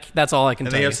 and that's all I can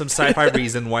and tell they you. have some sci-fi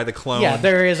reason why the clone. Yeah,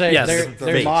 there is a Yes. there's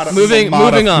Moving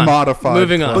on. Modified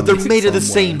Moving on. But they're clones made of the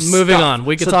somewhere. same Moving stuff. on.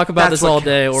 We could So talk about that's this all what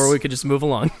day, counts. or we could just move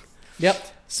along. Yep.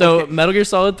 So, Metal Gear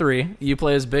Solid 3, you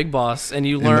play as Big Boss, and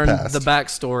you the learn past. the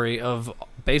backstory of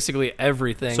basically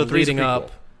everything So 3's a leading prequel.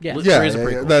 up. Yeah. Three Yeah, is a yeah,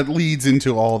 prequel. that leads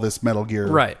into all this Metal Gear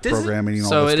Right. Does it? programming and all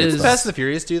So this it good is- stuff. Fast and the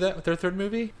Furious do that with their third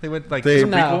movie? They went like They- as a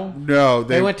No. prequel? No,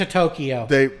 They went to Tokyo,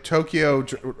 Tokyo.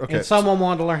 Okay, and someone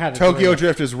wanted to learn how to Tokyo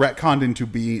drift. Drift is retconned into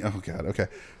being. Oh god. Okay,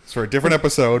 it's for a different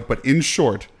episode, but in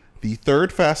short, the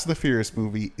third Fast and the Furious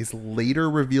movie is later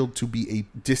revealed to be a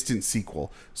distant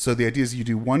sequel. So the idea is you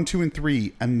do 1, 2, and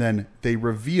 3, and then they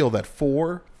reveal that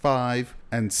 4, 5,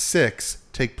 and 6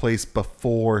 take place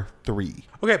before 3.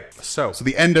 Okay, so So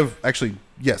the end of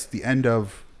the end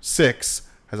of 6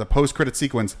 has a post-credit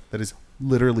sequence that is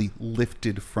literally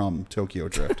lifted from Tokyo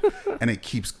Drift, and it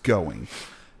keeps going.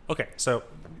 okay, so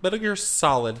Metal Gear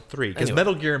Solid 3, because Anyway.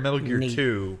 Metal Gear and Metal Gear Neat.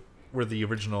 2 were the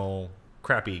original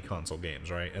crappy console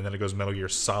games, right? And then it goes Metal Gear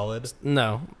Solid.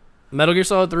 No. Metal Gear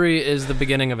Solid 3 is the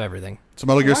beginning of everything. So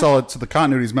Metal Gear Solid. So the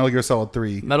continuity is Metal Gear Solid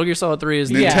 3, Metal Gear Solid 3 is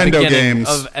the Nintendo beginning games.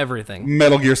 of everything.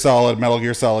 Metal Gear Solid 2. that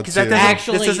doesn't-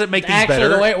 Actually, This doesn't make things actually, better.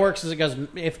 the way it works is it goes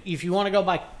if you want to go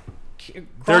by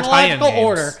They're tie-in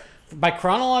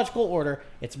chronological games. order,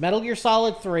 it's Metal Gear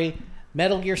Solid 3,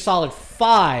 Metal Gear Solid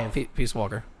 5. Peace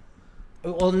Walker.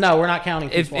 Well, no, we're not counting.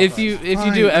 If Peace you Walker. if Fine,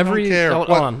 you I do don't every care. hold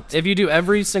What? on, if you do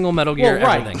every single Metal Gear Well,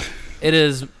 right. everything, it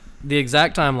is the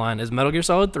exact timeline is Metal Gear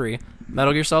Solid 3,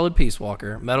 Metal Gear Solid Peace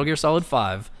Walker, Metal Gear Solid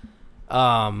 5,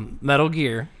 Metal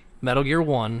Gear, Metal Gear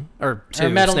 1 or 2, Or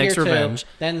Metal Snake's Gear 2, Revenge.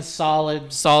 then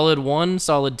Solid. Solid 1,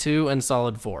 Solid 2, and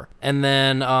Solid 4. And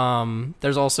then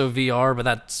there's also VR, but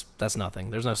that's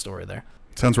nothing. There's no story there.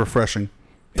 Sounds refreshing.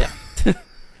 Yeah.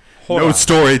 No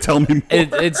story. Tell me more.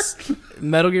 It's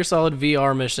Metal Gear Solid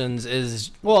VR missions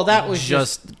is Well, that was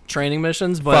just training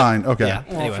missions, but Fine, okay. Yeah.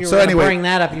 Well, Anyway. if you were So going to anyway- bring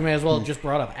that up, you may as well have just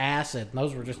brought up Acid. And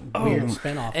those were just weird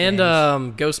spin-off And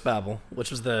games. Ghost Babel,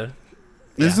 which was the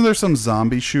Isn't there some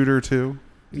zombie shooter too?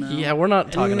 yeah, we're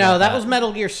not talking no, about that was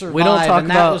Metal Gear Survive, We don't talk and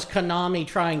that about- was Konami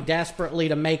trying desperately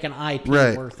to make an IP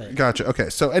Right. worth it. Gotcha. Okay.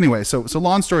 So anyway, so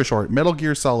long story short, Metal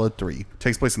Gear Solid 3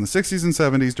 takes place in the 60s and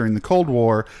 70s during the Cold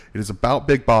War. It is about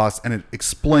Big Boss, and it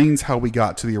explains how we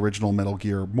got to the original Metal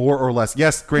Gear, more or less.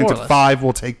 Yes, granted, less. 5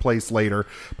 will take place later,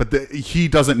 but he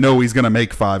doesn't know he's going to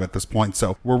make 5 at this point.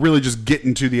 So we're really just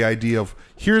getting to the idea of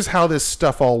here's how this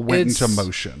stuff all went It's- into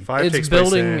motion. 5 It's takes place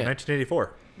building- in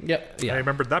 1984. Yep. Yeah. I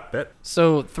remembered that bit.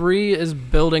 So 3 is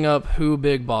building up who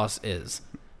Big Boss is,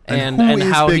 And who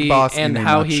is how Big he Boss in and a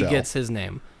how he nutshell? gets his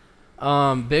name.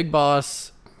 Big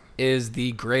Boss is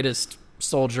the greatest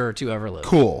soldier to ever live.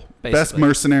 Cool. Best Basically.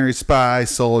 mercenary, spy,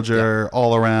 soldier,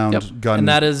 all around Yep. gun And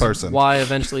that is person. why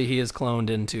eventually he is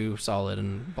cloned into Solid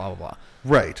and blah blah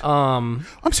Right. blah.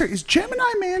 I'm sorry, is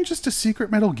Gemini Man just a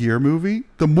secret Metal Gear movie?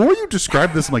 The more you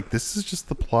describe this, I'm like, this is just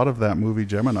the plot of that movie,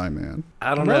 Gemini Man.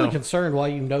 I I'm don't really know. concerned why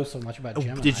you know so much about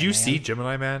Gemini. Did you man. see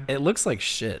Gemini Man? It looks like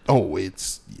shit. Oh,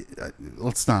 it's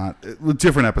let's not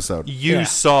different episode. You Yeah.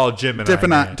 saw Gemini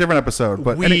Man. Different episode.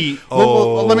 But We-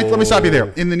 let me stop you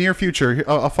there. In the near future,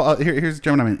 here's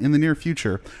Gemini Man. In the near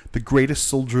future, the greatest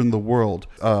soldier in the world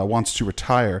wants to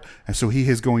retire, and so he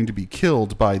is going to be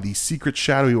killed by the secret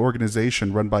shadowy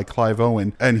organization run by Clive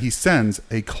Owen, and he sends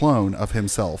a clone of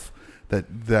himself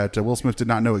that Will Smith did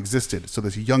not know existed. So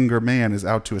this younger man is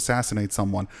out to assassinate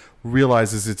someone,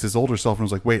 realizes it's his older self, and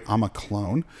was like, wait, I'm a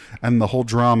clone? And the whole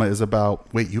drama is about,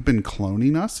 wait, you've been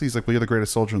cloning us? He's like, well, you're the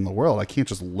greatest soldier in the world. I can't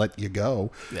just let you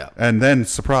go. Yeah. And then,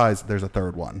 surprise, there's a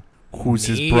third one. Who's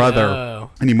his brother? Neato.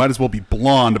 And he might as well be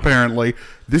blonde, apparently.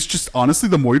 This just, honestly,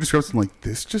 the more you describe it, I'm like,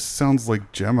 this just sounds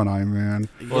like Gemini Man.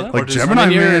 Or Like does- Gemini I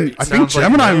mean, Man, it I think sounds like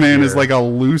Gemini Metal Man is Gear. like a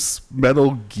loose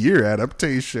Metal Gear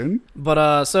adaptation.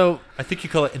 But so I think you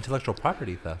call it intellectual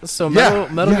property theft. Yeah,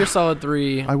 Metal yeah. Gear Solid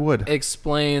 3 I would.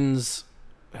 explains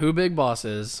who Big Boss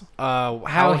is,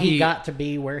 How he got to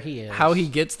be where he is. how he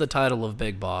gets the title of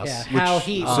Big Boss. Yeah, how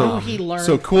he so- who he learned.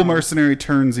 So cool from. mercenary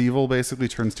turns evil, basically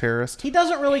turns terrorist. He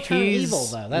doesn't really turn He's evil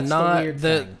though. That's not the weird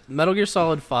thing. Metal Gear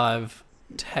Solid 5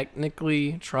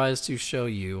 technically tries to show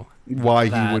you, Why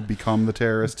that. he would become the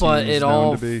terrorist but he's it known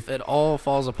all to be. it all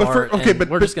falls But apart. okay, and but,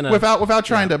 we're but just gonna without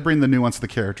trying to bring the nuance of the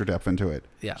character depth into it.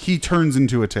 Yeah. He turns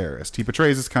into a terrorist. He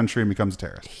betrays his country and becomes a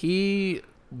terrorist. He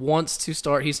wants to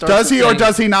start. He starts. Does the he or thing-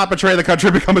 does he not betray the country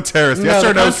and become a terrorist? No, Yes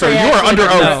the or no, sir? country You are under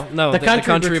actually oath. No, The the country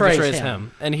country betrays betrays him.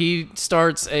 him, and he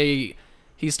starts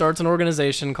an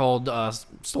organization called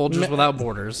Soldiers Without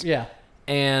Borders, Yeah.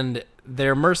 and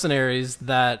they're mercenaries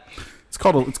that. It's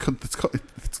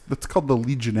called the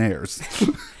Legionnaires.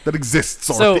 That exists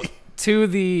So already.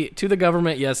 to the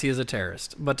government, yes, he is a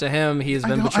terrorist, but to him, he has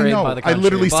been I betrayed know. by the I country.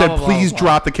 literally blah, said, blah, blah, please blah.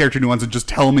 drop the character nuance and just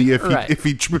tell me if Right.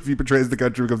 he betrays the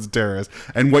country and becomes a terrorist.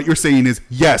 And what you're saying is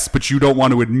yes, but you don't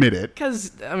want to admit it.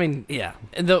 Because I mean, yeah,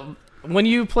 when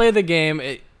you play the game,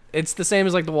 it's the same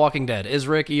as like The Walking Dead. Is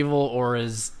Rick evil or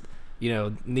is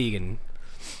Negan?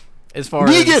 As far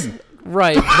Negan! as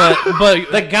right,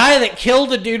 but The guy that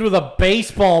killed a dude with a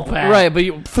baseball bat. right, but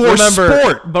you For remember,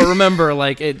 sport. but remember,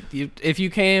 like if you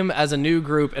came as a new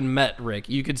group and met Rick,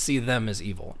 you could see them as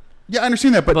evil. Yeah, I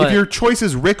understand that, but if But- your choice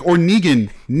is Rick or Negan,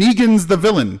 Negan's the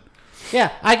villain. Yeah,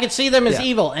 I could see them as Yeah.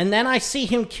 evil, and then I see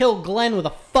him kill Glenn with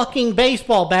a fucking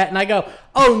baseball bat, and I go,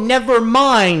 "Oh, never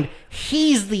mind.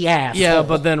 He's the asshole." Yeah,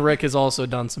 but then Rick has also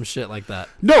done some shit like that.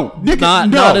 No, Negan, Not-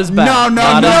 no, not as bad. No, no,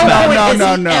 Not no, as no, bad. no, Has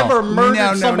no, he no. ever murdered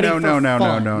no, somebody no, for no, no,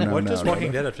 fun? no, no, no, What no, does no, Walking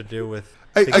no. Dead have to do with?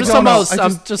 I I'm don't know.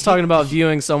 just talking about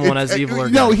viewing someone as evil or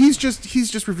no, good. he's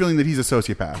just revealing that he's a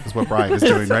sociopath. Is what Brian is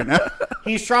doing right now.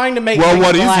 He's trying to make. Well, things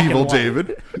what is black and evil, white.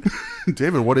 David?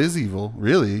 David, what is evil?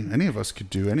 Really, any of us could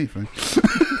do anything.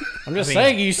 I'm just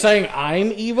saying. You saying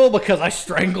I'm evil because I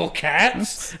strangle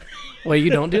cats? Wait,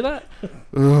 you don't do that?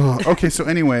 Okay, so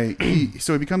anyway, he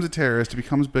becomes a terrorist. He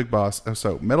becomes Big Boss.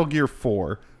 So Metal Gear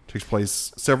 4 takes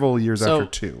place several years So- after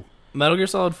 2. Metal Gear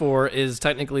Solid 4 is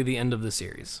technically the end of the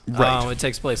series. Right. It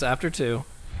takes place after 2,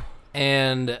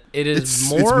 and it is It's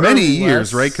more many or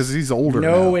years, less- right? Because he's older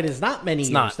No, now. it is not many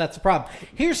years. not. That's the problem.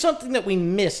 Here's something that we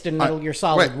missed in Metal Gear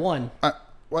Solid wait. 1.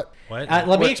 What? What?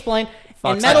 Let me explain.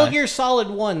 Fox In Metal Eye. Gear Solid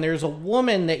 1, there's a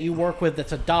woman that you work with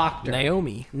that's a doctor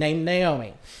Naomi. named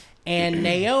Naomi. And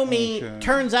Naomi Okay.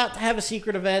 turns out to have a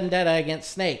secret vendetta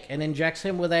against Snake and injects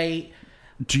him with a...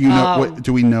 Do you know?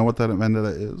 Do we know what that vendetta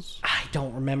is? I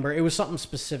don't remember. It was something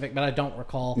specific, but I don't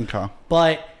recall. Okay.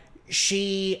 But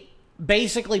she...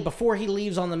 Basically, before he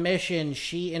leaves on the mission,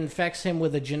 she infects him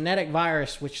with a genetic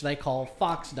virus, which they call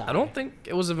Fox Dye. I don't think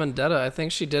it was a vendetta. I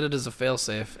think she did it as a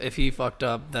failsafe. If he fucked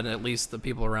up, then at least the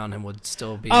people around him would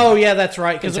still be. Oh, yeah, that's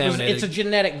right, because Contaminated. it's a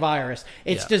genetic virus.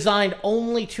 It's Yeah. designed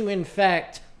only to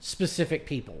infect specific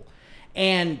people.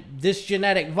 And this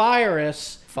genetic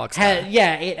virus... Fox Dye.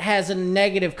 it has a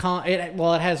negative... it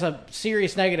has a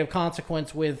serious negative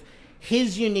consequence with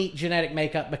his unique genetic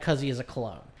makeup because he is a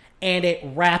clone. And it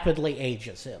rapidly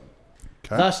ages him,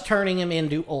 Okay. thus turning him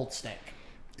into Old Snake.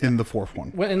 In the fourth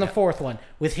one. In the fourth one,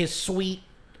 with his sweet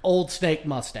Old Snake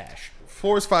mustache.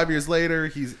 4 is 5 years later.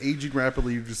 He's aging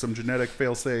rapidly due to some genetic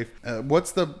failsafe.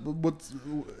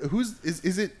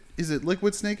 Is it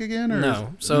Liquid Snake again? Or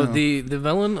No. So the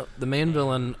villain, the main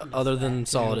villain, other than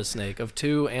Solid as Snake of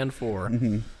 2 and 4,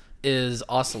 is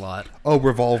Ocelot.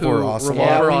 Revolver Who- Ocelot.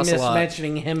 Yeah, Revolver we missed Ocelot.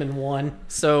 mentioning him in one.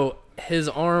 So his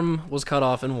arm was cut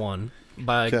off in 1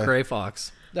 by Okay. Gray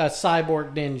Fox.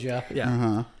 Cyborg Ninja.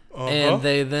 Yeah. And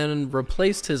they then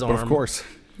replaced his arm Of course.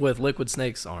 with Liquid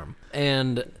Snake's arm.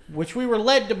 And Which we were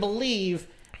led to believe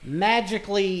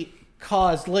magically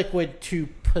caused Liquid to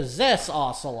possess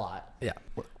Ocelot. yeah.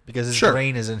 Because his Sure.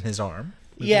 brain is in his arm.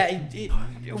 Yeah,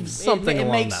 Something it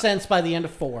along makes that. sense by the end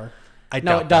of 4. I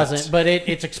No, doubt it doesn't, that. but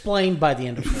it's explained by the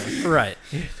end of 4. Right.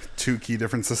 2 key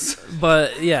differences.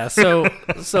 But yeah, so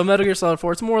Metal Gear Solid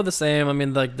 4, it's more of the same. I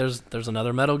mean, like there's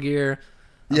another Metal Gear.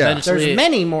 Yeah. Eventually- There's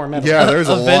many more Metal Yeah, Gear. there's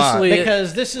a lot. Eventually-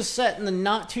 Because this is set in the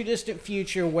not too distant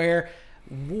future where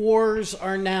wars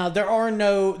are now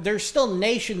there's still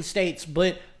nation states,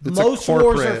 but It's a most wars are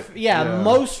corporate, yeah.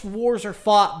 most wars are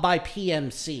fought by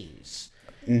PMCs.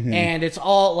 Mm-hmm. And it's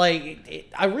all like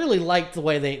I really liked the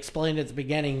way they explained at the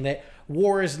beginning that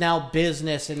war is now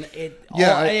business and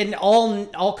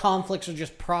all conflicts are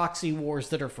just proxy wars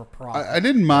that are for profit. I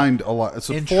didn't mind a lot.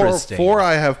 So Interesting. four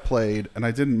I have played, and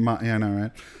I didn't mind. Yeah, I know,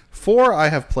 right? 4 I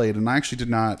have played, and I actually did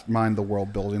not mind the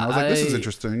world building. I was like, this is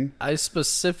interesting. I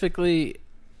specifically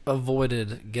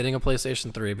avoided getting a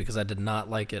PlayStation 3 because I did not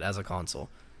like it as a console.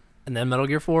 And then Metal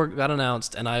Gear 4 got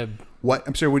announced, and I What?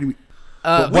 I'm sorry. What do you mean?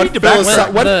 what What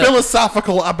the-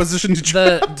 philosophical opposition did you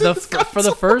have to this for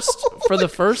the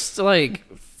first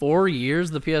like 4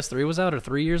 years the PS3 was out, or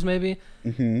 3 years maybe,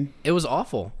 it was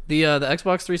awful. The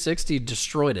Xbox 360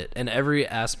 destroyed it in every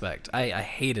aspect. I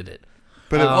hated it.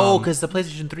 But Because the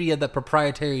PlayStation 3 had that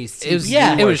proprietary CPU. It was-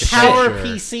 yeah, it was power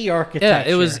architecture. PC architecture. Yeah,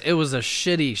 it was a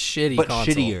shitty But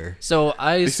console. shittier. So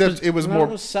except it was Well, more.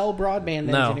 it was Cell Broadband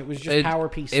no, Engine. It was just Power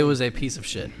PC. It was a piece of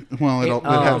shit. Well, it It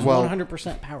had was well.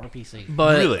 100% Power PC.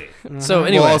 But Really? so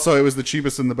anyway, Well, also it was the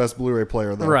cheapest and the best Blu-ray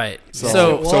player, though. right. So,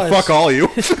 So It so was. fuck all you.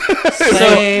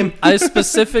 Same. I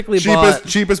specifically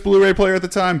cheapest Blu-ray player at the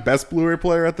time, best Bluray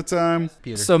player at the time.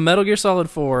 So Metal Gear Solid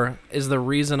 4 is the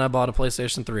reason I bought a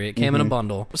PlayStation 3. It came in a bundle.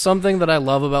 Something that I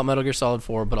love about Metal Gear Solid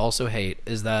 4, but also hate,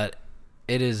 is that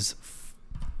it is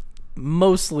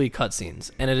mostly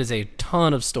cutscenes, and it is a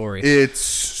ton of story.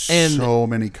 It's And so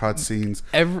many cutscenes.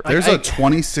 There's I- a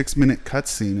 26-minute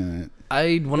cutscene in it.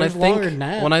 There's longer than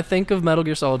that. When I think of Metal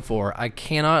Gear Solid 4, I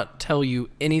cannot tell you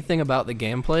anything about the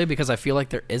gameplay because I feel like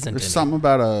there isn't There's any. something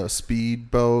about a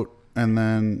speedboat, and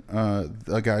then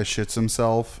a guy shits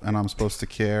himself, and I'm supposed to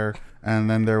care. And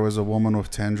then there was a woman with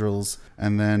tendrils,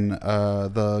 and then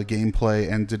the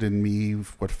gameplay ended in me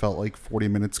what felt like 40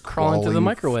 minutes Crawling through the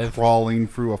microwave. crawling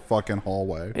through a fucking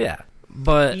hallway. Yeah,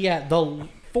 but Yeah, the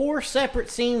 4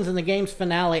 separate scenes in the game's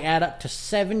finale add up to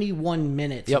 71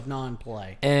 minutes Yep. of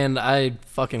non-play. and I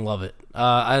fucking love it.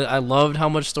 I loved how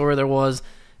much story there was,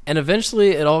 and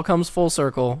eventually it all comes full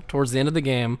circle towards the end of the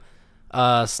game.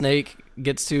 Snake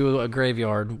gets to a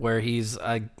graveyard where he's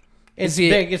It's he-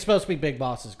 big. It's supposed to be Big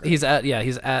Boss's grave. he's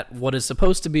at what is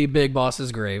supposed to be Big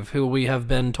Boss's grave, who we have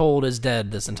been told is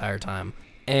dead this entire time.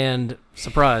 And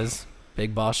surprise,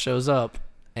 Big Boss shows up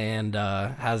and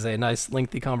has a nice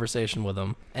lengthy conversation with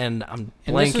him. And I'm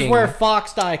And blanking. this is where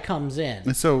Fox Die comes in.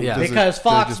 And so Yeah. does it- Because does it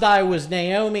Fox just- Die was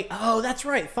Naomi. Oh, that's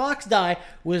right. Fox Die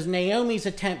was Naomi's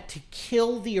attempt to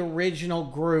kill the original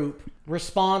group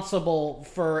responsible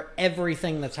for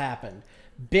everything that's happened.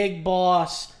 Big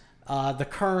Boss, the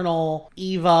Colonel,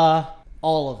 Eva,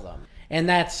 all of them. And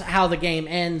that's how the game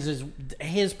ends, is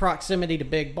his proximity to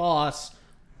Big Boss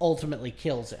ultimately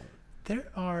kills him. There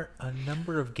are a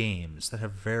number of games that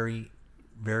have very,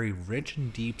 very rich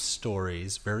and deep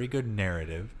stories, very good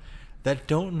narrative, that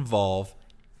don't involve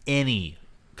any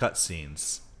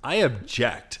cutscenes. I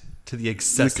object to the The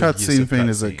excessive use cutscene of thing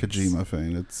is a cutscenes. Kojima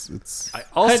thing. It's I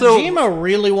also, Kojima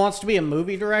really wants to be a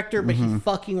movie director, but he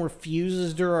fucking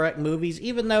refuses to direct movies,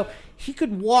 even though he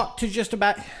could walk to just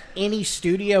about any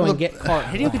studio and get carte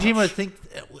Hideo blanche. Kojima, I think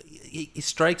he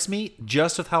strikes me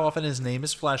just with how often his name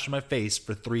is flashed in my face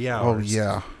for 3 hours. oh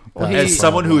yeah. Well, That's As the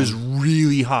someone who problem. is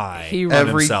really high He- on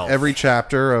every himself. every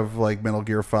chapter of like Metal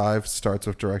Gear 5 starts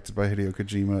with directed by Hideo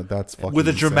Kojima. That's fucking with a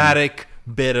insane. dramatic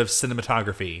bit of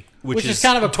cinematography, which is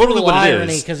kind of a totally cool what it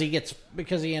irony is.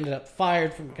 because he ended up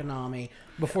fired from Konami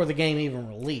before the game even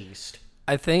released.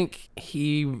 I think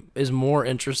he is more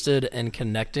interested in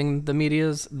connecting the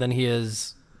mediums than he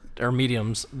is, or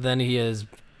mediums than he is.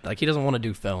 Like, he doesn't want to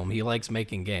do film. He likes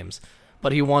making games,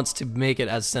 but he wants to make it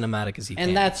as cinematic as he can.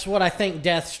 And that's what I think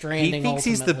Death Stranding. He thinks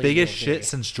he's the ultimately biggest will be. shit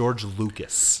since George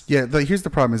Lucas. Yeah, here's the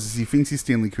problem: is he thinks he's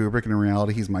Stanley Kubrick, and in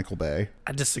reality, he's Michael Bay.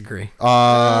 I disagree.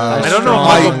 I don't know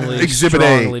how- strongly, Exhibit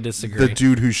strongly A, disagree. the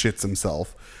dude who shits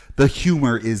himself. The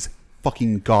humor is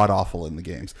fucking god awful in the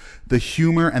games. The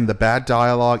humor and the bad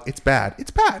dialogue, it's bad.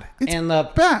 It's bad. It's And the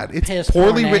bad. It's piss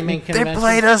poorly poor written. naming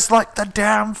convention. us like the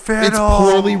damn fiddle. It's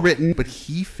poorly written, but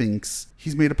he thinks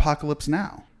he's made Apocalypse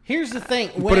Now. Here's the thing.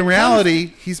 when But in it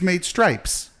reality, he's made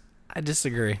Stripes. I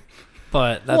disagree,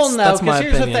 but that's well, no, that's my because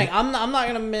here's opinion. the thing. I'm not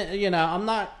gonna, I'm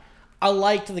not. I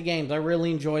liked the games. I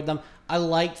really enjoyed them. I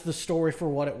liked the story for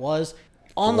what it was.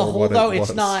 On the For whole, what it though, it's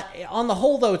was. not. On the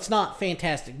whole, though, it's not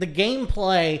fantastic. The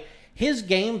gameplay, his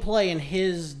gameplay, and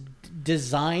his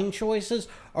design choices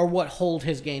are what hold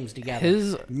his games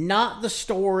together. Not the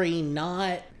story,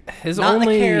 not His not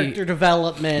only the character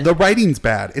development. The writing's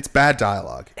bad. It's bad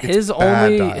dialogue. It's his bad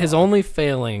only dialogue. his only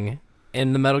failing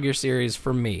in the Metal Gear series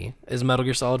for me is Metal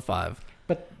Gear Solid 5.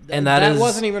 but and that that is-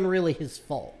 wasn't even really his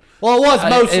fault. Well, it was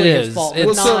mostly it his is. fault.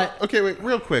 It's- But So, not. okay, wait,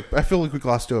 real quick. I feel like we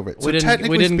glossed over it. So We didn't-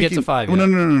 technically we didn't get to speaking- 5 Oh, no,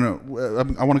 yet.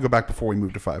 no. I want to go back before we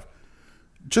move to 5.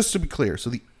 Just to be clear,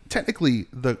 so technically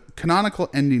the canonical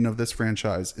ending of this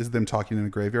franchise is them talking in a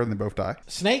graveyard and they both die.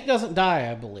 Snake doesn't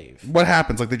die, I believe. What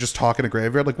happens? Like they just talk in a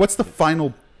graveyard? Like what's the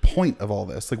final point of all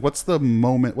this? Like what's the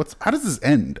moment? How does this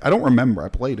end? I don't remember. I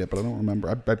played it, but I don't remember.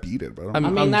 I beat it, but I don't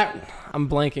I'm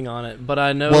blanking on it, but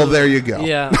I know. Well, there you go.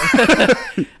 Yeah,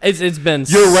 it's been.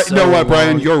 You're right. So No, what,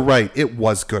 Brian? long. You're right. It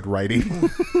was good writing.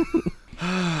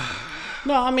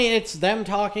 No, I mean, it's them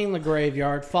talking in the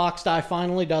graveyard. Fox Die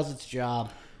finally does its job.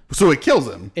 So it kills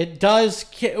him. It does.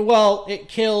 It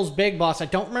kills Big Boss. I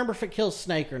don't remember if it kills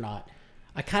Snake or not.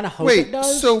 I kind of hope Wait, it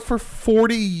does. so for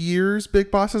 40 years,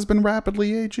 Big Boss has been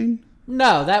rapidly aging?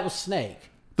 No, that was Snake.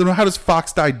 Then how does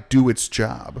Fox Die do its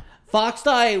job? Fox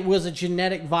Die was a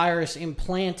genetic virus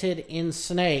implanted in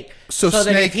Snake. So that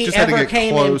Snake if he just had to ever get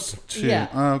came close in, to-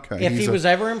 yeah, okay, if he's he a- was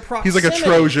ever in He's proximity, like a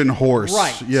Trojan horse.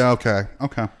 Right. Yeah, okay.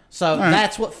 Okay. So All right.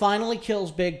 that's what finally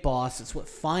kills Big Boss. It's what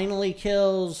finally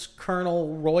kills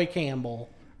Colonel Roy Campbell.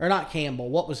 Or not Campbell.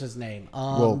 What was his name?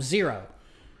 Zero.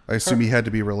 I assume he had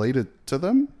to be related to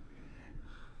them?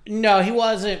 No, he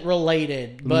wasn't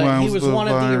related, but he How's was the one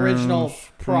of the original virus?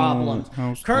 problems.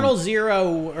 How's Colonel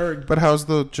Zero, or But how's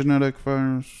the genetic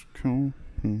virus kill?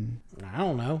 I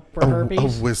don't know, for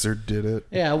herpes. A wizard did it.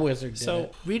 Yeah, a wizard did So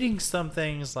it. reading some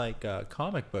things like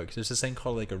comic books, there's this thing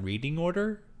called like a reading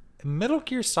order. Metal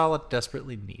Gear Solid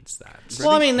desperately needs that. Well,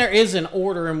 I mean, there is an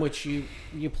order in which you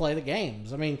play the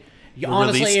games. I mean, you The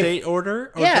honestly, release if, date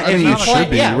order? Or yeah, I if mean, you it play, should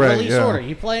be, yeah, right, release yeah. order.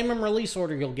 You play them in release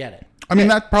order, you'll get it. I mean,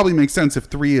 that probably makes sense if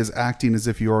 3 is acting as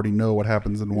if you already know what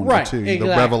happens in 1 Right, to 2.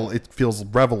 exactly. It feels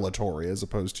revelatory as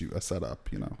opposed to a setup,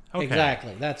 you know. Okay.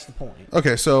 Exactly, that's the point.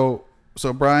 Okay, so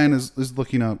Brian is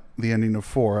looking up the ending of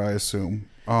 4, I assume.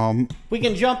 We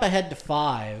can jump ahead to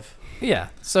 5. Yeah.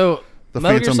 So The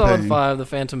Metal Gear Phantom Solid Pain. 5, The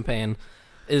Phantom Pain,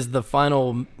 is the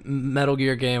final Metal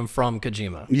Gear game from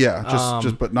Kojima. Yeah,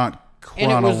 just but not And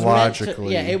it was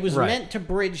chronologically. it was Right. meant to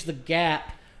bridge the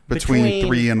gap between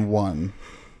 3 and 1.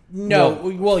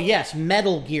 No, well, yes,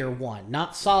 Metal Gear 1,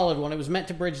 not Solid 1. It was meant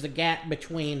to bridge the gap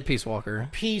between Peace Walker.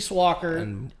 Peace Walker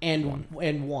and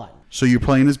 1. So you're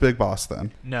playing as Big Boss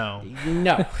then. No.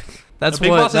 No, That's Big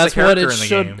what Boss is a that's what character it in the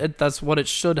should game. that's what it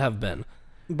should have been.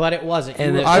 but it wasn't. You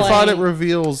And were I thought it playing-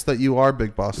 reveals that you are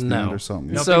Big Boss No. themed or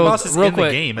something. No, So Big Boss is real in quick,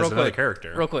 the game as real another quick,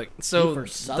 character. Real quick. So Kiefer the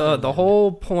Sutherland.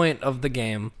 whole point of the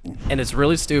game, and it's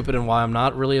really stupid and why I'm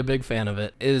not really a big fan of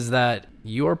it, is that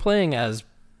you are playing as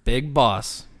Big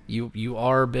Boss. You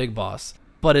are Big Boss.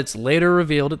 But it's later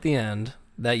revealed at the end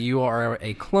that you are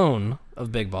a clone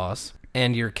of Big Boss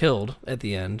and you're killed at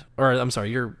the end. Or I'm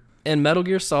sorry, you're in Metal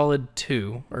Gear Solid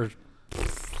 2 or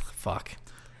fuck.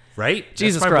 Right?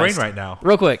 Jesus That's my Christ. brain right now.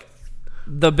 Real quick.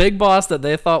 the big boss that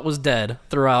they thought was dead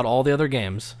throughout all the other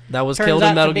games, that was Turns killed out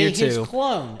in Metal to be Gear his 2,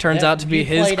 clone. turns that out to be you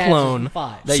his played as in clone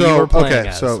 5. that you were playing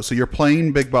as. So you're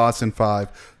playing Big Boss in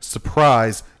 5.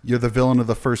 Surprise, you're the villain of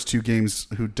the first 2 games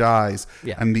who dies.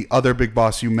 Yeah. And the other big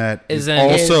boss you met Is is in-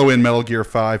 also in Metal Gear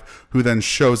 5, who then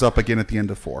shows up again at the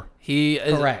end of 4. He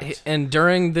is, Correct. and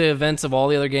during the events of all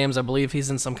the other games, I believe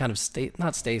he's in some kind of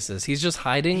not stasis. He's just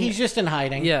hiding. He's just in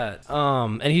hiding. yeah,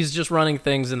 and he's just running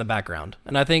things in the background.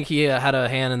 And I think he had a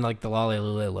hand in like the Lale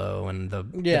Lule Lo and the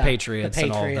Yeah, Patriots the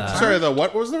and all Patriots. that. Sorry,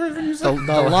 what was the version you said?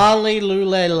 The Lolly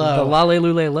Lule The Lo. Lale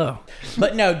Lule Lo.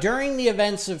 But no, during the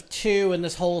events of 2 and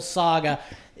this whole saga,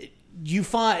 you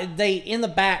find in the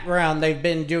background they've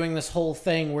been doing this whole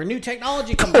thing where new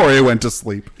technology comes. Corey went to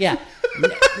sleep. Yeah.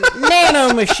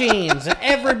 Nano machines. And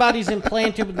everybody's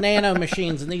implanted with nano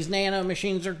machines, and these nano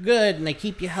machines are good and they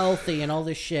keep you healthy and all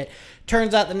this shit.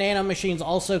 Turns out the nano machines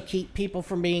also keep people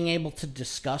from being able to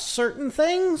discuss certain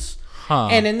things.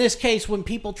 And in this case, when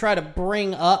people try to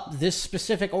bring up this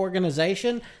specific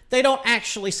organization, they don't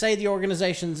actually say the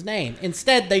organization's name.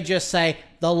 Instead, they just say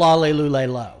the Lale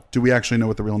Lule Lo. Do we actually know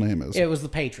what the real name is? It was the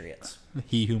Patriots.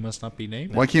 He who must not be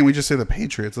named. Why can't we just say the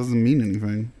Patriots? It doesn't mean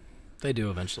anything. They do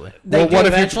eventually. They do what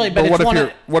if eventually, you're, but what it's if one you're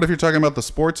of, what if you're talking about the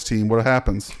sports team? What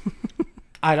happens?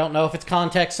 I don't know if it's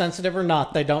context sensitive or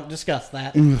not. They don't discuss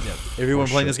that. Everyone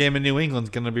playing this game in New England's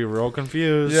gonna be real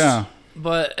confused. Yeah.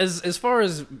 But as far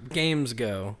as games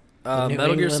go, New Metal Gear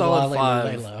England Solid Lale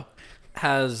 5 Lule Lo.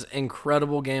 has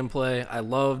incredible gameplay. I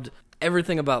loved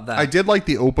everything about that. I did like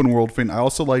the open world thing. I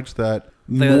also liked that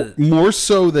The- more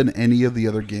so than any of the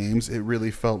other games. It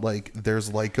really felt like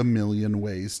there's like a million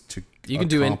ways to You can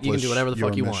do accomplish whatever the your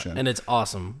fuck you mission. want, and it's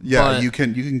awesome. Yeah, But you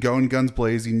can go in guns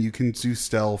blazing. You can do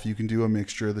stealth. You can do a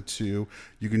mixture of the two.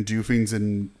 You can do things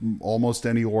in almost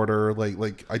any order.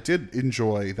 Like I did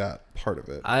enjoy that part of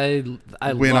it. I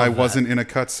When love I that. wasn't in a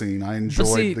cutscene, I But enjoyed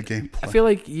see, the gameplay. I feel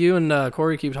like you and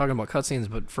Corey keep talking about cutscenes,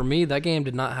 but for me, that game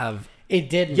did not have. It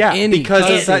didn't. Yeah, Any because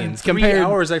it's that cutscenes 3 compared-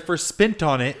 hours I first spent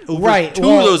on it. Over Right. 2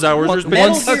 well, of those hours, there's been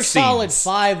Metal one Gear Solid cutscenes.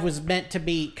 5 was meant to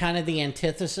be kind of the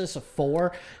antithesis of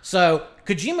 4. So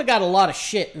Kojima got a lot of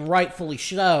shit, and rightfully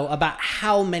so, about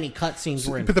how many cutscenes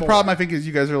were in But the 4. problem, I think, is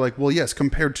you guys are like, well, yes,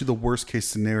 compared to the worst case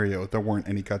scenario, there weren't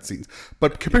any cutscenes.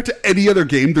 But compared to any other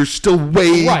game, there's still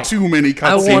way Right. too many I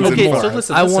cutscenes. wanted in more. five.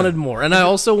 listen, I listen. wanted more, and I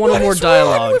also wanted What more is wrong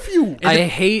dialogue. with you?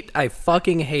 I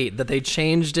fucking hate that they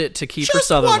changed it to Kiefer Just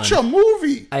Sutherland. watch a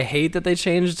movie. I hate that they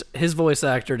changed his voice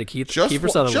actor to Kiefer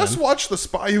Just Sutherland. watch The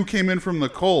Spy Who Came In From the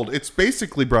Cold. It's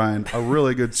basically, Brian, a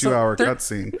really good 2-hour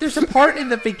cutscene. There's a part in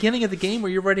the beginning of the game where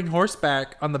you're riding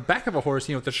horseback on the back of a horse,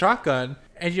 with a shotgun,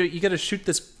 and you got to shoot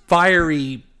this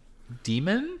fiery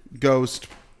demon. Ghost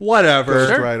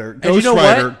Whatever. Rider. And you know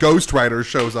what? Ghost Rider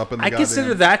shows up in the I goddamn...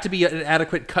 consider that to be an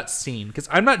adequate cutscene because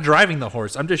I'm not driving the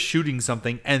horse. I'm just shooting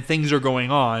something, and things are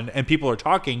going on, and people are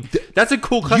talking. That's a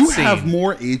cool cutscene. You have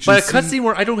more agency... But a cutscene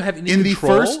where I don't have any in the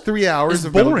control first 3 hours is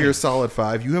of Metal boring. Gear Solid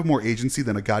 5, you have more agency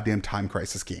than a goddamn Time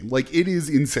Crisis game. Like, it is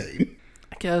insane.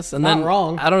 I guess, and Not then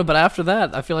wrong. I don't know, but after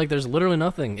that, I feel like there's literally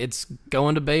nothing. It's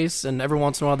going to base, and every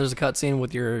once in a while, there's a cutscene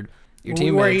with your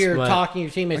teammates. where you're but- talking to your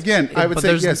teammates. Again, I would but say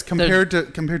there's- yes. Compared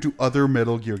to other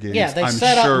Metal Gear games, Yeah, they I'm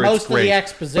set up sure most it's of the great.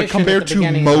 exposition But compared at the to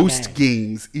beginning of the most game.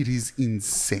 games, it is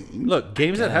insane. Look,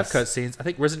 games that have cutscenes, I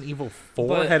think Resident Evil 4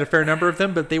 But- had a fair number of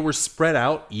them, but they were spread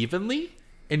out evenly.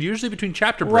 And usually between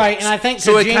chapter breaks. Right, and I think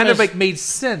so. It kind Kojima's- of like made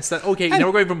sense that okay, now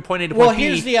we're going from point A to Well, point B.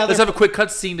 here's the other- Let's have a quick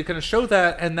cutscene to kind of show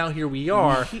that, and now here we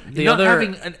are. The Not other-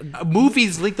 having a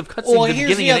movie's length of cutscenes Well, at the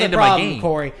here's beginning the and other end of my problem, game.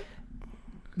 Corey.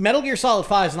 Metal Gear Solid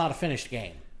 5 is not a finished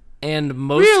game. And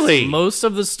most Really? most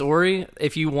of the story,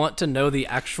 if you want to know the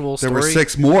actual There story, were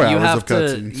 6 more you hours have of to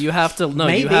cutscenes. you have to no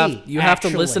Maybe, you have to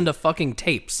actually. listen to fucking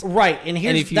tapes. Right, and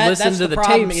here's if you that, listen that's to the the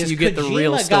problem tapes, is you get the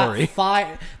real Kojima got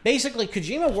story. Basically,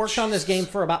 Kojima worked on this game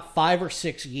for about 5 or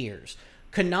 6 years.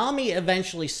 Konami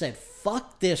eventually said,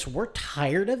 "Fuck this, we're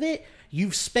tired of it.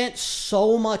 You've spent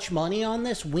so much money on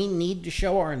this. We need to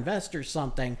show our investors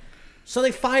something." So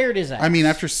they fired his ass. I mean,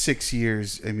 after 6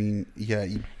 years, I mean, yeah,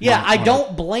 you yeah, might I wanna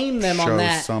don't blame them show on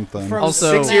that. something. From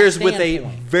Also- that 6 years with a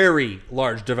standpoint. very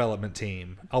large development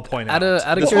team. I'll point out.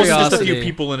 Out of This wasn't just a few curiosity-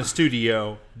 people in a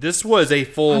studio. This was a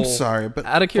full. I'm sorry, but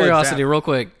Out of curiosity, that. real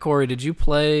quick, Corey, did you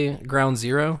play Ground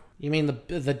Zero? You mean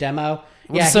the demo?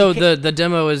 Yeah. so he ca- the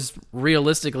demo is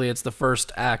realistically it's the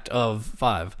first act of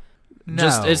 5.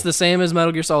 Just No. it's the same as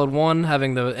Metal Gear Solid 1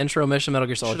 having the intro mission, Metal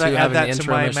Gear Solid Should 2 I add having that the to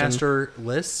intro my mission. master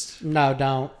list? no,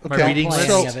 don't. My Don't reading play list?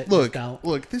 any so of it. look, Just don't.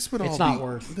 look, this would It's all not be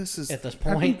worth this is at this I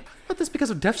mean, point. But that's because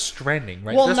of Death Stranding,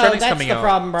 right? Well, Death no, Stranding's that's coming the out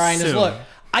problem, Brian. Is soon. look,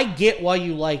 I get why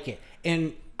you like it,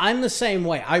 and I'm the same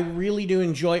way. I really do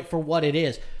enjoy it for what it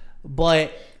is.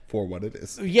 but For what it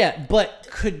is. yeah, but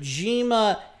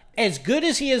Kojima, as good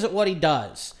as he is at what he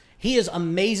does, he is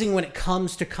amazing when it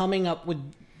comes to coming up with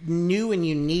new and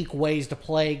unique ways to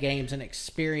play games and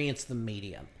experience the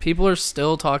medium. People are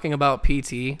still talking about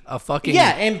PT, a fucking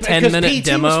Yeah, and because 10-minute PT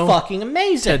demo. was fucking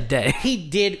amazing today. He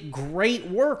did great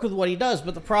work with what he does,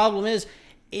 but the problem is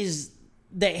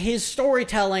that his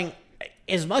storytelling,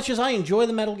 as much as I enjoy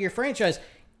the Metal Gear franchise,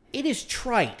 it is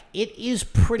trite. It is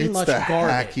pretty It's much the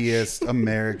garbage. hackiest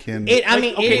American. I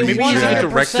mean, Okay, it maybe he's a good 100%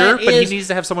 director, but he is- needs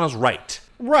to have someone else write.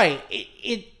 Right.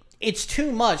 It's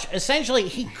too much. Essentially,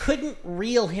 he couldn't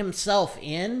reel himself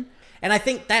in, and I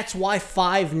think that's why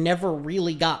 5 never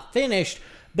really got finished,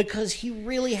 because he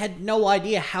really had no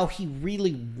idea how he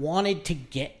really wanted to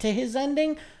get to his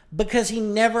ending, because he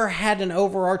never had an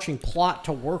overarching plot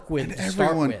to work with. And to start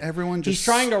everyone- with. everyone He's just-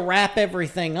 trying to wrap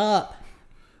everything up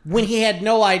when he had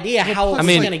no idea how it was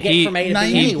going to get from A to B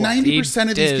anyway. 90%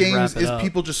 of these He did games wrap it is up.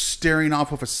 people just staring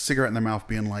off with a cigarette in their mouth,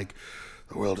 being like,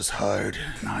 "The world is hard,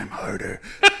 and I'm harder."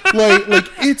 like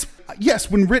it's yes,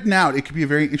 when written out, it could be a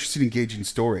very interesting, engaging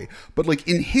story. But like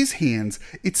in his hands,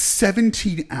 it's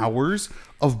 17 hours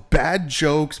of bad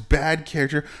jokes, bad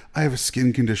character. I have a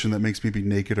skin condition that makes me be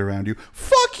naked around you.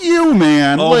 Fuck you,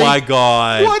 man. Oh Like, my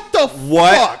God. What the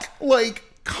What? fuck? Like,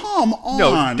 come on.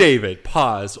 No, David,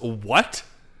 pause. What?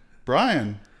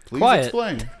 Brian, please Quiet.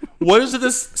 explain. What is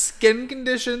this skin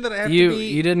condition that I have You to be?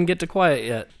 you didn't get to quiet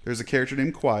yet. There's a character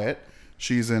named Quiet.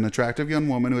 She's an attractive young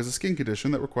woman who has a skin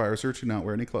condition that requires her to not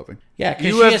wear any clothing. Yeah, 'cause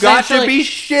You she have got to essentially- be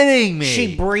shitting me.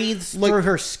 She breathes through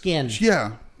her skin.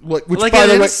 Yeah. Like, which, Like by an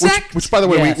the way, insect? which, by the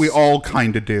way, Yes. we all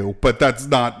kind of do, but that's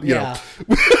not, you Yeah.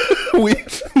 know. we,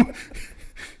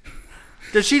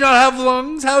 Does she not have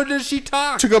lungs? How does she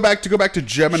talk? to go back to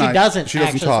Gemini. She doesn't, She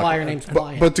doesn't actually, talk. that's why her name's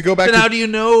Quiet. But to go back Then to how do you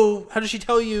know? How does she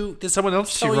tell you? Did someone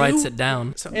else She tell writes you? it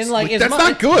down. And like, as that's much,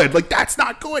 not good. Like that's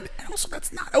not good. And also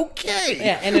that's not okay.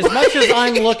 Yeah, and as much as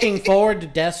I'm looking forward to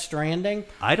Death Stranding,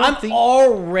 I don't I'm think-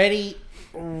 already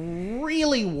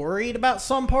really worried about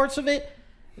some parts of it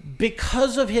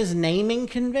because of his naming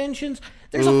conventions.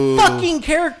 There's a fucking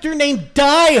character named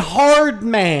Die Hard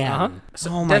Man.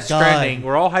 Oh my Death god! Stranding.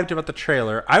 We're all hyped about the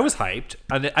trailer. I was hyped.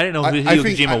 I didn't know who I Hideo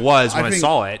think- Kojima was when I think-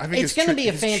 saw it. I think It's going to be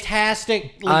a his-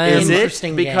 fantastic, Is it?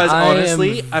 interesting Because game. I am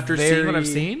honestly, after seeing what I've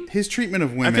very- seen, His treatment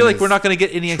of women. I feel like is we're not going to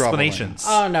get any troubling. explanations.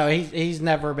 Oh no, he's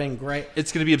never been great.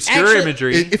 It's going to be obscure Actually-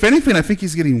 imagery. If anything, I think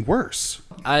he's getting worse.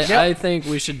 I think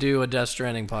we should do a Death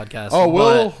Stranding podcast. Oh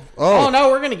well. Oh no,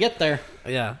 we're going to get there.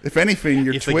 but, yeah. If anything,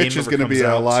 your If the Twitch game is ever going to be comes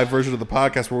a out. live version of the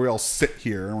podcast where we all sit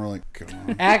here and we're like, come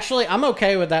on. Actually, I'm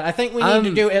okay with that. I think we need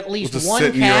to do at least just one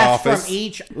sit in your cast from office.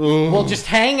 each. We'll just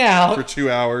hang out. For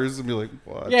 2 hours and be like,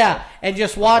 what? Yeah, and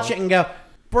just watch it and go,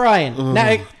 Brian.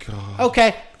 Now,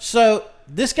 okay, so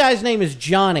this guy's name is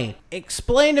Johnny.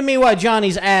 Explain to me why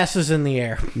Johnny's ass is in the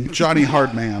air. Johnny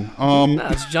Hardman. Nah,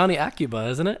 it's Johnny Akuba,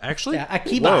 isn't it? Actually, Yeah,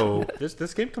 Akiba. whoa,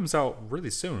 this game comes out really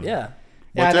soon. Yeah.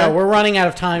 Yeah, I day? know, we're running out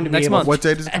of time to Next be able. month. What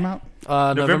day does it come out?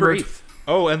 November 8th.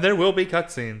 Oh, and there will be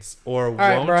cutscenes, or All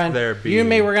right, won't Brian. there be? You and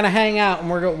me, we're gonna hang out, and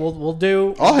we'll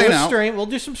do. I'll hang a out. stream. We'll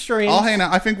do some streams. I'll hang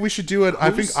out. I think we should do it.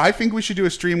 I think we should do a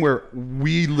stream where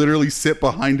we literally sit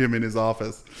behind him in his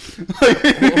office,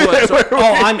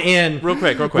 Oh, I'm in. real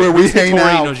quick. where we Who's hang Satoru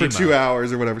out for Nojima? 2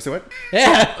 hours or whatever. So what?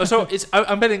 Yeah. So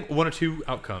I'm betting one or two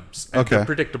outcomes. And Okay. they're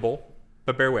predictable,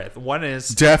 but bear with. One is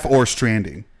Death or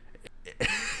Stranding.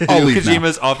 I'll leave now.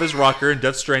 Kojima's office rocker and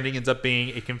Death Stranding ends up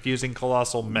being a confusing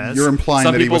colossal mess. You're implying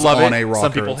some that he people was love on it, a rocker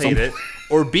some people at some hate it.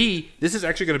 Or B, this is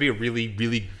actually going to be a really,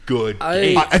 really good I-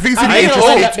 game. I think it's I gonna be think it'll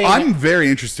end up interesting. being- I'm very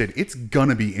interested. It's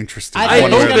gonna be interesting. I I think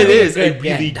it's hope gonna it be a is a good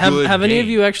really game. good Have any of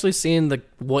game. you actually seen the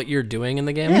what you're doing in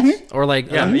the game, Mm-hmm. or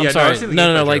like? Yeah, I'm yeah, no, sorry, I've seen the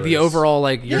no, gameplay like the trailers. overall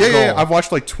like your yeah, goal. yeah. I've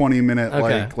watched like 20-minute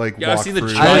Okay. like Yeah, I've seen the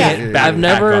walkthrough. giant back- I've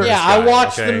never- backguard Yeah, I guy,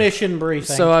 watched okay? the mission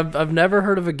briefing. So I've never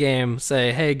heard of a game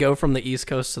say, "Hey, go from the East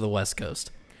Coast to the West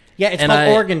Coast." yeah, it's and called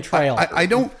I- Oregon Trail. I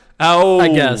don't. Oh, I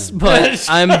guess, but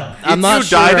I'm not you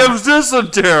sure. died of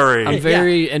dysentery. I'm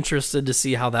very interested to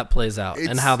see how that plays out and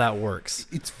It's- how that works.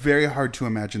 It's very hard to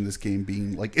imagine this game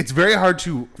being like. It's very hard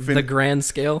to. The grand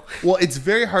scale. Well, it's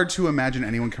very hard to imagine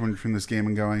anyone coming from this game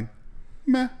and going,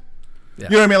 meh. Yeah. You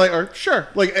know what I mean? Like, or sure.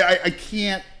 Like, I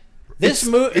can't. This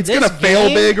it's, mo- it's this gonna fail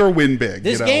game- big or win big.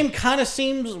 This you know? game kind of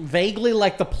seems vaguely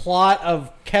like the plot of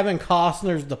Kevin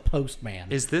Costner's The Postman.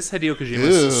 Is this Hideo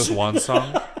Kojima's Ew. swan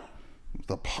song?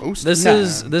 the post. This No.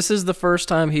 is the first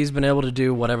time he's been able to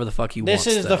do whatever the fuck he This wants.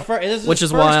 is to. the first. This is Which his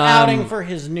is first why outing I'm- for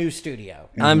his new studio.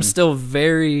 I'm still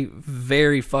very,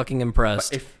 very fucking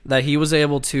impressed that he was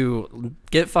able to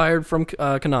get fired from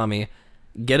Konami,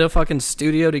 get a fucking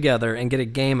studio together, and get a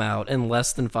game out in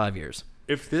less than 5 years.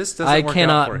 If this doesn't I work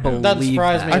cannot out for him, believe Doesn't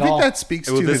surprise that. me. I at think all. that speaks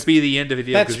will to this his, be the end of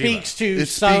Hideo That Kojima? speaks to It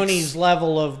speaks- Sony's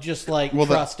level of just like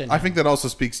trust in I him. think that also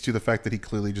speaks to the fact that he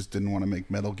clearly just didn't want to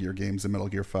make Metal Gear games, and Metal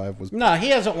Gear 5 was No, he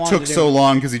hasn't wanted took to do so it.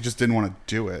 long because he just didn't want to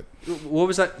do it. What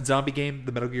was that zombie game?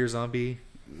 The Metal Gear Zombie?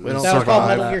 We don't That was talk called about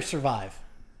Metal that. Gear Survive.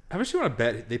 How much do you want to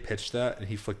bet they pitched that and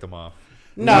he flicked them off?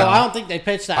 No, I don't think they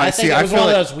pitched that. I think see, it I was feel one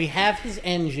of like- those. We have his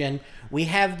engine. We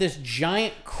have this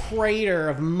giant crater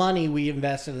of money we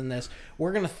invested in this.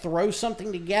 We're going to throw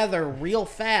something together real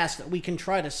fast that we can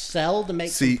try to sell to make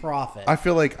See, some profit. I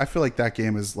feel like that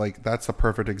game is like that's a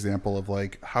perfect example of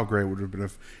like how great it would have been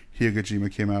if Hideo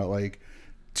Kojima came out like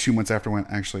 2 months after when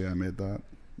actually I made that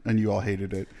and you all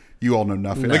hated it. You all know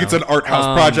nothing. Like it's an art house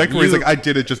project where he's you- like I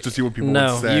did it just to see what people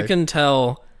No, would say. you can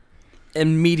tell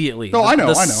immediately. No, I know,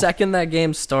 The I know. second that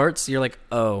game starts, you're like,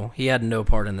 oh, he had no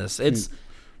part in this. It's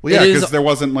Well, yeah, it is- because there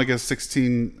wasn't like a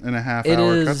 16 and a half It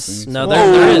hour is cutscene. no,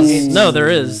 Whoa. there is It's- no, there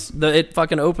is. It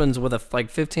fucking opens with a like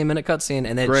 15-minute cutscene,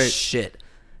 and it's Great. shit.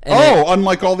 And it- Oh,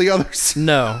 unlike all the others.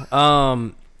 no,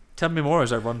 Tell me more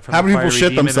as I run from How the many people fiery shit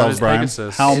demon themselves, known as Brian?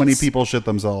 Pegasus. How many It's- people shit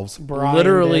themselves? Brian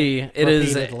literally, did it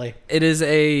is repeatedly.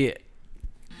 a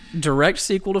direct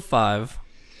sequel to 5,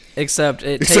 except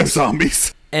it Except takes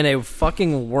zombies. and a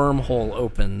fucking wormhole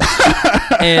opens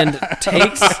and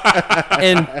takes the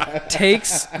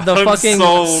fucking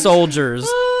sold. soldiers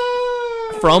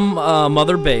from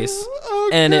Mother Base,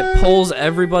 and it pulls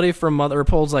everybody from Mother, or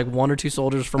pulls like 1 or 2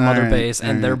 soldiers from Mother Alright, Base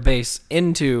and their alright. base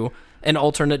into an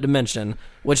alternate dimension,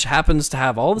 which happens to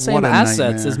have all the same What a assets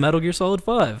nightmare. as Metal Gear Solid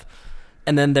 5.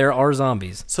 And then there are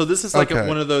zombies. So this is like Okay.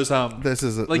 one of those This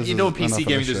is like this you know is in enough PC of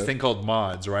gaming this there's a shit. thing called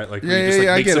mods, right? Like where Yeah, you just yeah,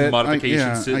 like I make get some it.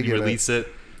 modifications to I it and you get it. release it.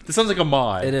 This sounds like a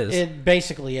mod. It is. It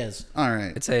basically is. All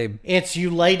right. It's a It's you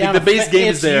lay down Like the a base fe- game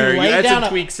it's is there. You lay add down some a-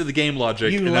 tweaks to the game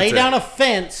logic. You and lay that's down it. a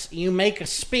fence, you make a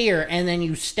spear, and then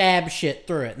you stab shit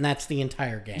through it, and that's the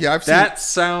entire game. Yeah, That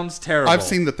sounds terrible. I've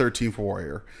seen the 13th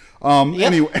Warrior. Yep.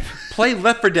 Anyway, Play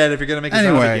Left 4 Dead if you're gonna make a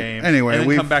Anyway, zombie game. anyway, and then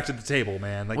we've- come back to the table,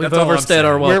 man. Like We've that's all I'm overstayed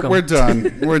our saying. welcome. we're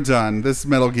done. We're done. This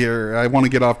Metal Gear. I want to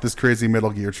get off this crazy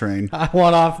Metal Gear train. I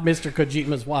want off Mr.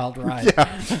 Kojima's wild ride.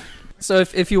 So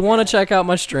if you want to check out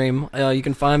my stream, you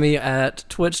can find me at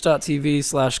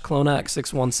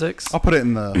twitch.tv/clonac616. I'll put it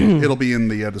in the. It'll be in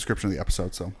the description of the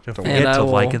episode. So don't worry. And I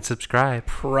will and subscribe.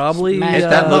 probably Smash Hit Yeah.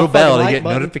 that little Motherfucking bell to like get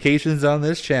button. notifications on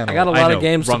this channel. I got a lot know, of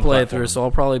games to wrong play platform. through, so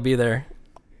I'll probably be there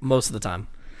most of the time.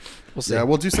 We'll see. Yeah,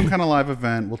 we'll do some kind of live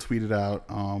event. We'll tweet it out.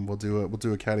 We'll do a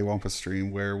Cattywampus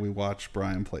stream where we watch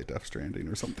Brian play Death Stranding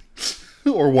or something,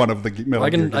 or one of the Metal I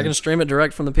Gear can games. stream it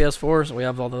direct from the PS4, so we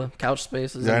have all the couch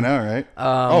spaces. Yeah, I and- know, right?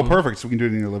 oh, perfect. So we can do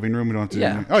it in your living room. We don't have to. Do Yeah.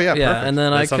 anything. Oh, yeah, perfect. And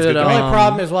then That I sounds could. good to The me. only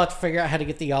problem is we'll have to figure out how to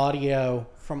get the audio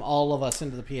from all of us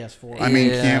into the PS4. I mean,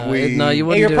 can't we? No, you Hey,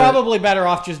 wouldn't you're do probably better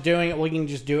off just doing it. We can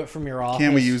just do it from your office.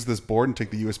 Can we use this board and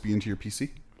take the USB into your PC?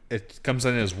 It comes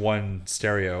in as one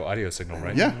stereo audio signal,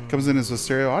 right? Yeah, comes in as a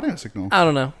stereo audio signal. it. I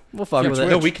don't know. We'll fuck with Twitch. it.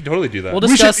 No, we can totally do that. We'll We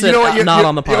discuss should- you know what, it not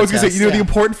on the I was gonna say, podcast. the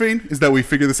important thing is that we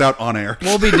figure this out on air.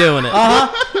 We'll be doing it.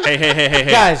 hey.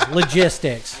 Guys,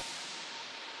 logistics.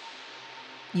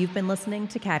 You've been listening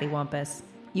to Cattywampus.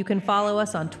 You can follow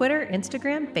us on Twitter,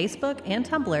 Instagram, Facebook, and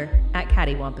Tumblr at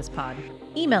CattyWampusPod.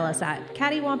 Email us at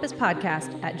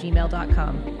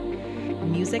cattywampuspodcast@gmail.com.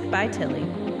 Music by Tilly.